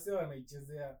venye wasee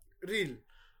wanaichezea. Real.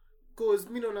 Cause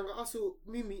me no also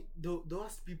mimi the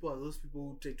worst people are those people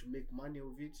who try to make money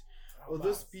of it, or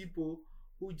those people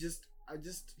who are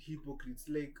just hypocrites.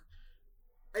 Like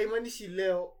haimanishi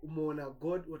leo umeona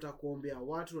God watakuombea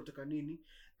watu wataka nini,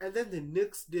 and then the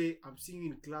next day I'm seeing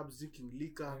in clubs drinking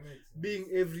liquor, being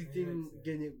everything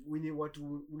wenye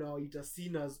watu unaoita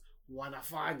sinners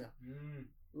wanafanya.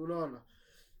 Unaona?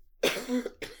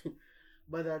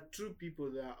 But there are true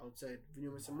people that are outside. When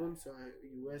you msema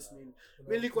US nini,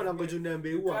 nilikuwa na ngoja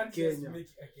niambie huwa Kenya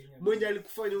mwenye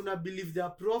alikufanya una believe there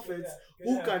are prophets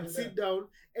who can sit down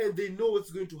and they know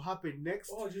what's going to happen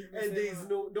next, and there is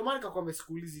no maana kwa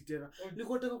mesikuulizi tena.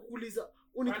 Nilikuwa nataka kukuuliza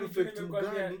uni prophet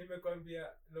mgani? Nimekwambia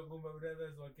Logomba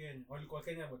brothers wa Kenya walikuwa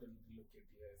Kenya but relocate.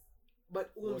 But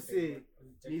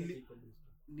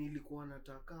nilikuwa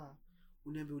nataka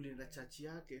uniambie ulienda church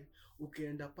yake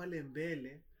ukaenda pale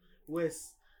mbele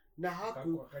Wes na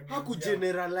haku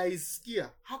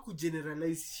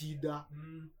generalize shida.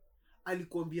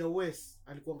 Alikwambia Wes,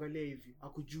 alikuangalia hivi,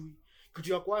 hakujui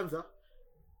kitu ya kwanza,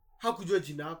 hakujua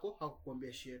jina lako,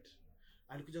 hakukwambia shit.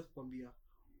 Alikuja kukwambia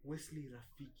Wesley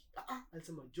Rafiki.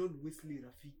 Alisema John Wesley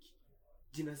Rafiki.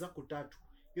 Jina zako 3.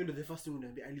 Hiyo ndio the first thing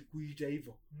unaniambia, alikuita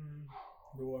hivyo.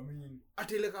 Ndio uamini.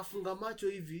 Ateleka funga macho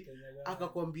hivi,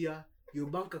 akakwambia your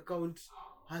bank account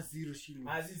has 0 shillings.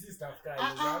 Azizi staff kai.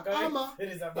 Ama.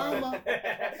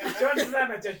 John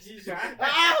sana chachisha.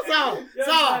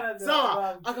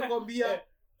 Sawa. Akakwambia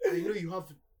I know you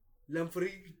have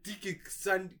lymphatic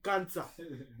cancer.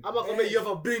 Ama kwambia you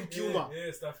have a brain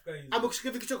tumor. Staff kai. Ama kushika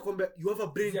hivi kichwa kwambia you have a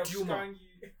brain tumor.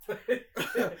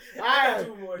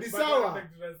 Ni sawa.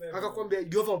 Akakwambia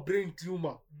you have a brain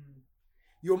tumor.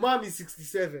 Your mom is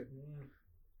 67.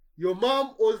 Your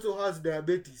mom also has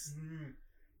diabetes.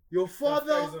 Your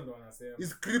father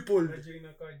is crippled.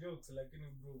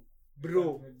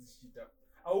 Bro.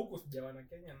 Au huko sijawana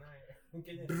Kenya naye.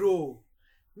 Bro.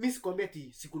 mimi sikwambia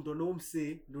ati siku ndio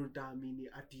mse ndio nitaamini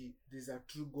ati there's a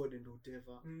true god and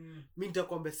whatever. Mimi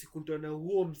nitakwambia siku ndio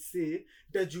huo mse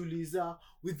nitajiuliza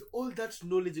with all that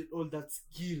knowledge and all that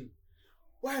skill,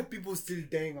 why are people still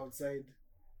dying outside?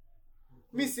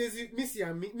 Mimi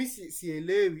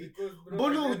sielewi.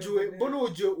 Mbona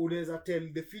ujue unaweza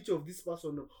tell the future of this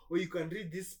person, or you can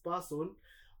read this person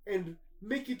and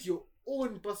make it your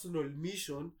own personal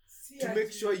mission to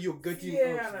make sure you're getting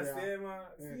out there.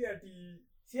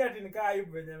 Si ati nikaa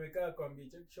hivi venye amekaa kwa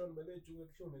mbicho kishon bale chunga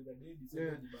kishon mega dedi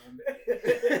sio jibambe.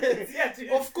 Si ati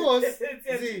of course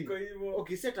ziko hivyo.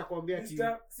 Okay, si atakwambia ati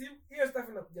si hiyo stuff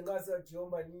inakujenga sasa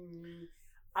akiomba nini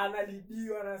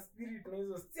analibiwa na spirit na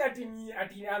hizo. Si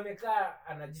ati amekaa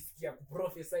anajisikia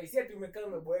kuprofesy. Si ati umekaa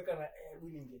umeboeka na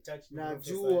willing church.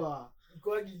 Najua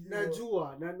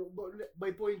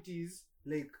my point is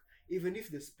like even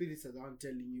if the spirits are the one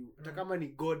telling you hata kama ni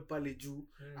god pale juu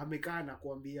amekaa na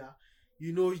kuambia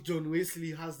you know John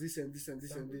Wesley has this and this and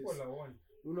this and this.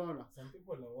 Unaona? Some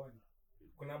people are one.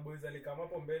 Kuna boys alikama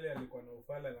hapo mbele alikuwa na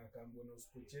ufala na akaambiwa na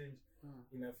usipo change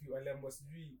in a few aliambiwa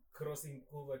sijui crossing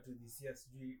over to this year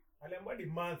sijui aliambiwa the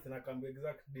month na akaambiwa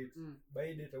exact date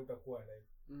by date utakuwa live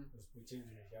usipo change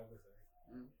maisha yako sasa.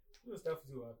 Hiyo stuff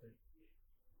zio happen.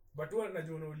 But wewe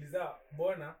unajua unauliza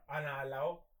mbona ana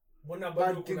allow mbona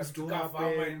bado kuna kitu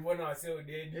kama mbona wasio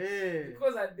dead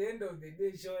because at the end of the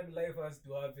day showing life has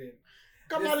to happen.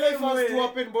 Kama life has to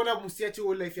happen, mbona msiache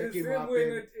whole life yake happen? The same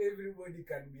way not everybody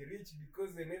can be rich,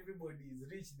 because when everybody is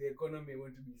rich, the economy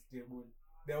won't be stable.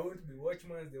 There won't be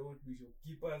watchmen, there won't be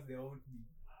shopkeepers, there won't be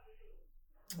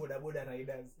boda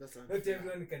riders. Not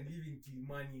everyone can live in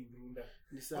Kilimani in Runda.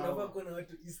 Unafaa kuna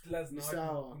watu Eastlands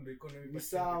na watu kuna economy. Ni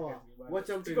sawa.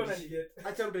 Wacha mtu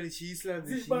alishi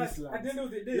Eastlands, at the end of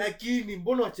the day. Lakini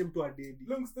mbona wache mtu adedi?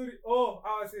 Long story.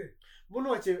 I say. Mbona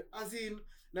wache as in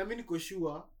na mimi niko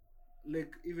sure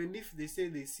like even if they say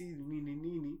they see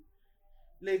nini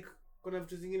like kuna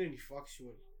vitu zingine ni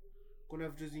factual, kuna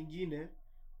vitu zingine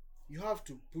you have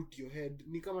to put your head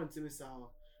ni kama niseme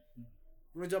sawa.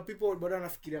 Unajua people bado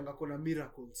wanafikirianga kuna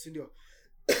miracles, si ndio?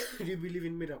 Do you believe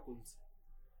in miracles?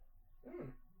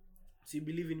 So you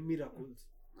believe in miracles?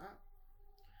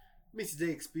 Mimi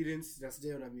sijai experience na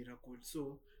sijaiona miracle,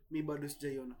 so mimi bado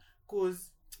sijaiona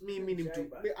cause mimi ni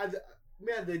mtu at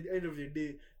the end of the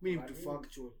day mimi ni mtu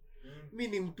factual. Mimi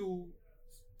ni mtu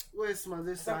West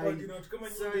manze sai.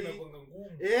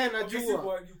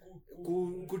 Najua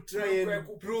ku try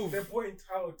and prove the point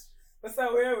out. Sasa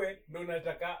wewe ndio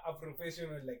unataka a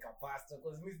professional like a pastor,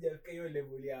 because mimi sijafika hiyo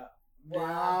level ya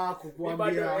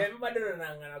kukuambia bado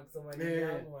naangana kusoma nini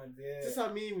yangu manze.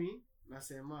 Sasa mimi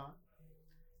nasema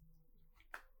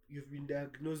you've been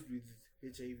diagnosed with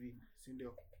HIV, si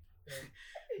ndio?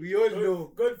 We all know.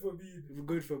 God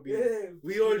forbid. Yeah,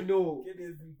 we all know.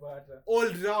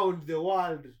 All around the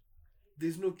world,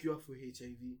 there's no cure for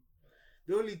HIV.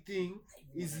 The only thing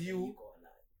is you.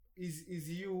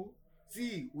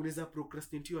 See, unaweza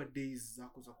procrastinate your days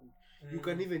zako za ku. You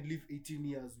can even live 18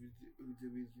 years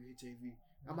with HIV.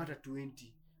 Ama hata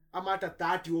 20. Ama hata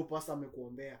 30 wao pasa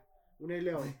amekuombea.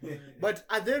 Unaelewa? But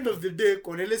at the end of the day,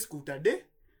 konele siku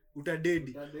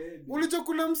utadedi.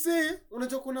 Unachokuna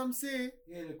msee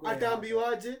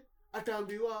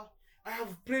ataambiwa I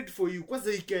have prayed for you.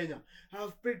 Kwanza hii Kenya, I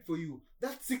have prayed for you.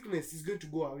 That sickness is going to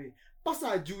go away.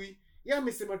 Pasa ajui, yeye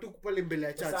amesema tu kupale mbele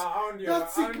ya church. That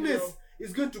sickness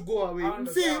is going to go away.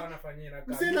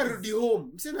 Msee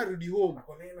narudi home.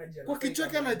 Kwa kichwa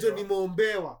yake na John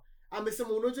nimeombewa. Amesema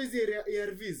unajua hizi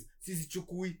ARVs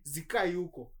sizichukui, zikai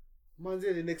huko.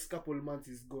 Manze the next couple months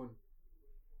is gone.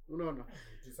 Unaona?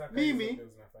 Mimi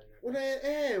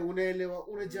unaelewa,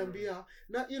 unajambia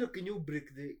na can you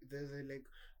break the like,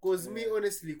 cause me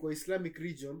honestly kwa Islamic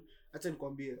region acha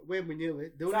nikwambie wewe mwenyewe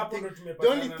the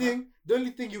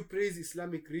only thing you praise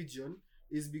Islamic region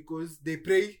is because they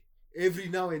pray every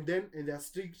now and then and they are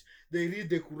strict, they read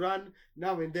the Quran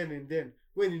now and then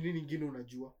wewe ni nini nyingine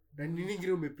unajua na nini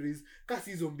nyingine umepraise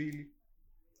kasi hizo mbili?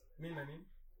 Mimi na nini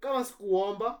kama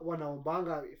sikuomba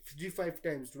wanaombanga 5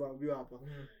 times tuambiwa hapa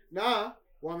na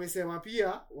wamesema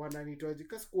pia wananitoaje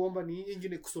kasi kuomba ni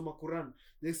nyingine kusoma Quran,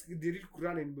 they read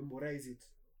Quran and memorize it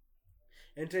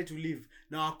and try to live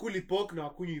na wakuli pork na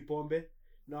wakunywi pombe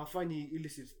na wafanyi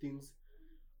illicit things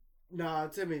na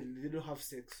tuseme they don't have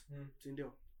sex,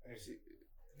 ndio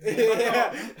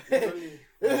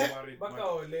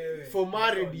for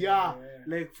married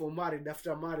like for married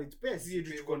after marriage pia sisi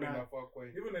tuko na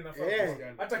hivyo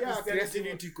inafaa hata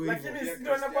Christianity iko hivyo, lakini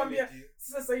ndio nakwambia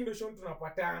sasa hii ndio show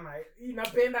tunapatana,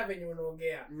 inapenda venye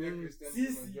unaongea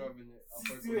sisi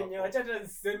wenyewe, acha hata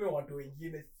niseme watu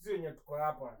wengine, sisi wenyewe tuko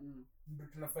hapa ndio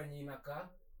tunafanya inakaa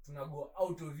tuna go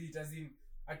out of it, as in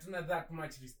hatuna that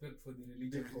much respect for the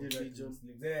religion compared to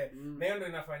Muslims. Na hiyo ndio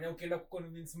inafanya ukienda ku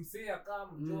convince msee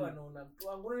kama mtu anaona mtu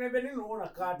wangu unaniambia nini unaona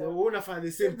kata unafanya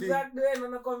the same thing exactly, na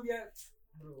nakwambia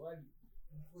bro wali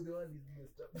the world is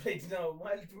messed up right now,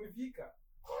 mali tumefika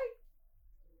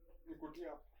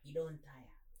nikutia you don't tire.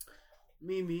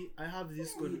 Mimi I have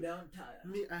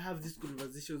this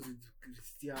conversations with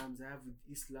Christians, I have with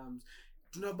Islams.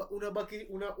 Unabaki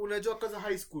unajua kaza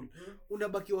high school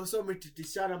unabaki wasome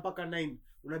titishana mpaka 9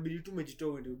 unabidi tu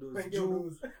umejitoa uende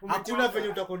udozi. Hakuna venye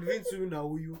utaconvince huyu na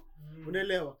huyu.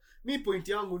 Unaelewa? Mi point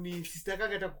yangu ni sister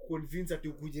kaka hata kuconvince ati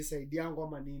ukuje side yangu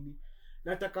ama nini.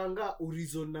 Natakanga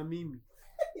ureason na mimi.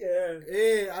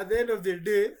 At the end of the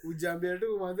day ujambia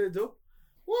tu mwanzo jo.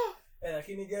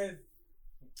 Lakini guys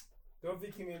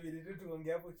topic imebidi tu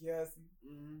tuongee hapo kiasi.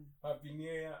 Happy New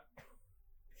Year.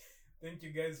 Thank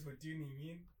you guys for tuning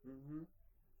in.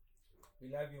 We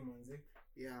love you manze.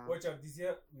 Yeah. Watch out, this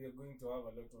year we are going to have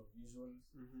a lot of visuals.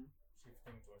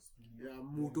 Shifting to a studio. Yeah,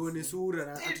 mutone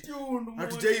sura.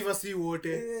 Hatujaiva si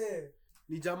wote.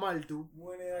 Ni Jamal tu.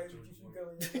 Muone akifika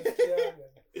wenye nasikiaga.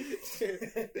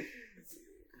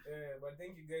 But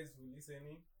thank you guys for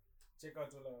listening. Check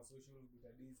out all our socials,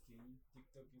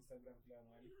 TikTok, Instagram,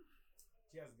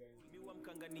 cheers guys. Miwa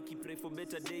mkanga nikipray for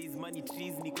better days, money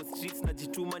trees, niko streets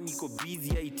najituma, niko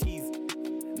busy it is.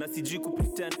 Na sijui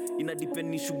kupretend, ina depend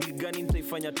ni shughuli gani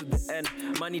nitaifanya to the end.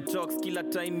 Money talks kila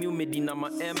time you made na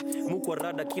ma-M. Mukwa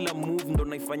rada kila move ndo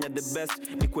naifanya the best.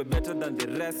 Nikwe better than the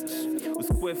rest.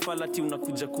 Usikue falati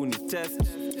unakuja kuni test.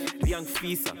 Young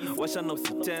fisa, washa na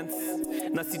usitense.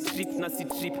 Na si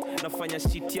trip, nafanya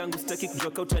shit yangu sitaki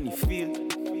kujua kauta ni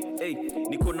feel. Hey,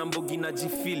 niko na mbogi na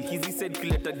jifeel. Hizi said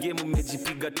kuleta game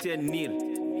umejipiga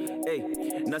 10-0. Hey,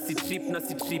 na si trip,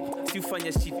 si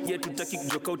ufanya shit yetu taki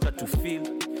kujoka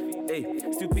utatufeel. Hey,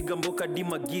 si upiga mboka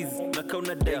dima giz na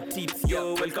kauna die tips.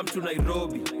 Yo, welcome to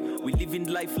Nairobi. We live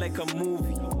in life like a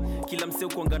movie. Kila mseo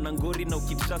kuanga na ngori na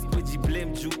ukitrust weji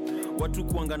blame juu. Watu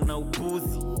kuanga na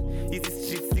upuzi. Hizi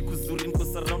streets siku zuri niko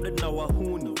surrounded na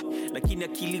wahuni. Lakini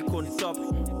akili on top.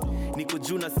 Niko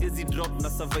juu na siezi drop na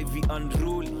survive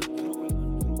unruly.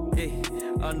 Hey,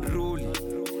 unruly.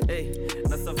 Hey,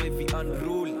 na survive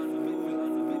unruly.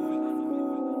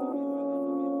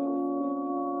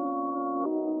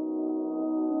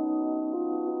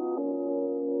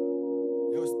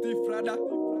 Yo, Steve Prada.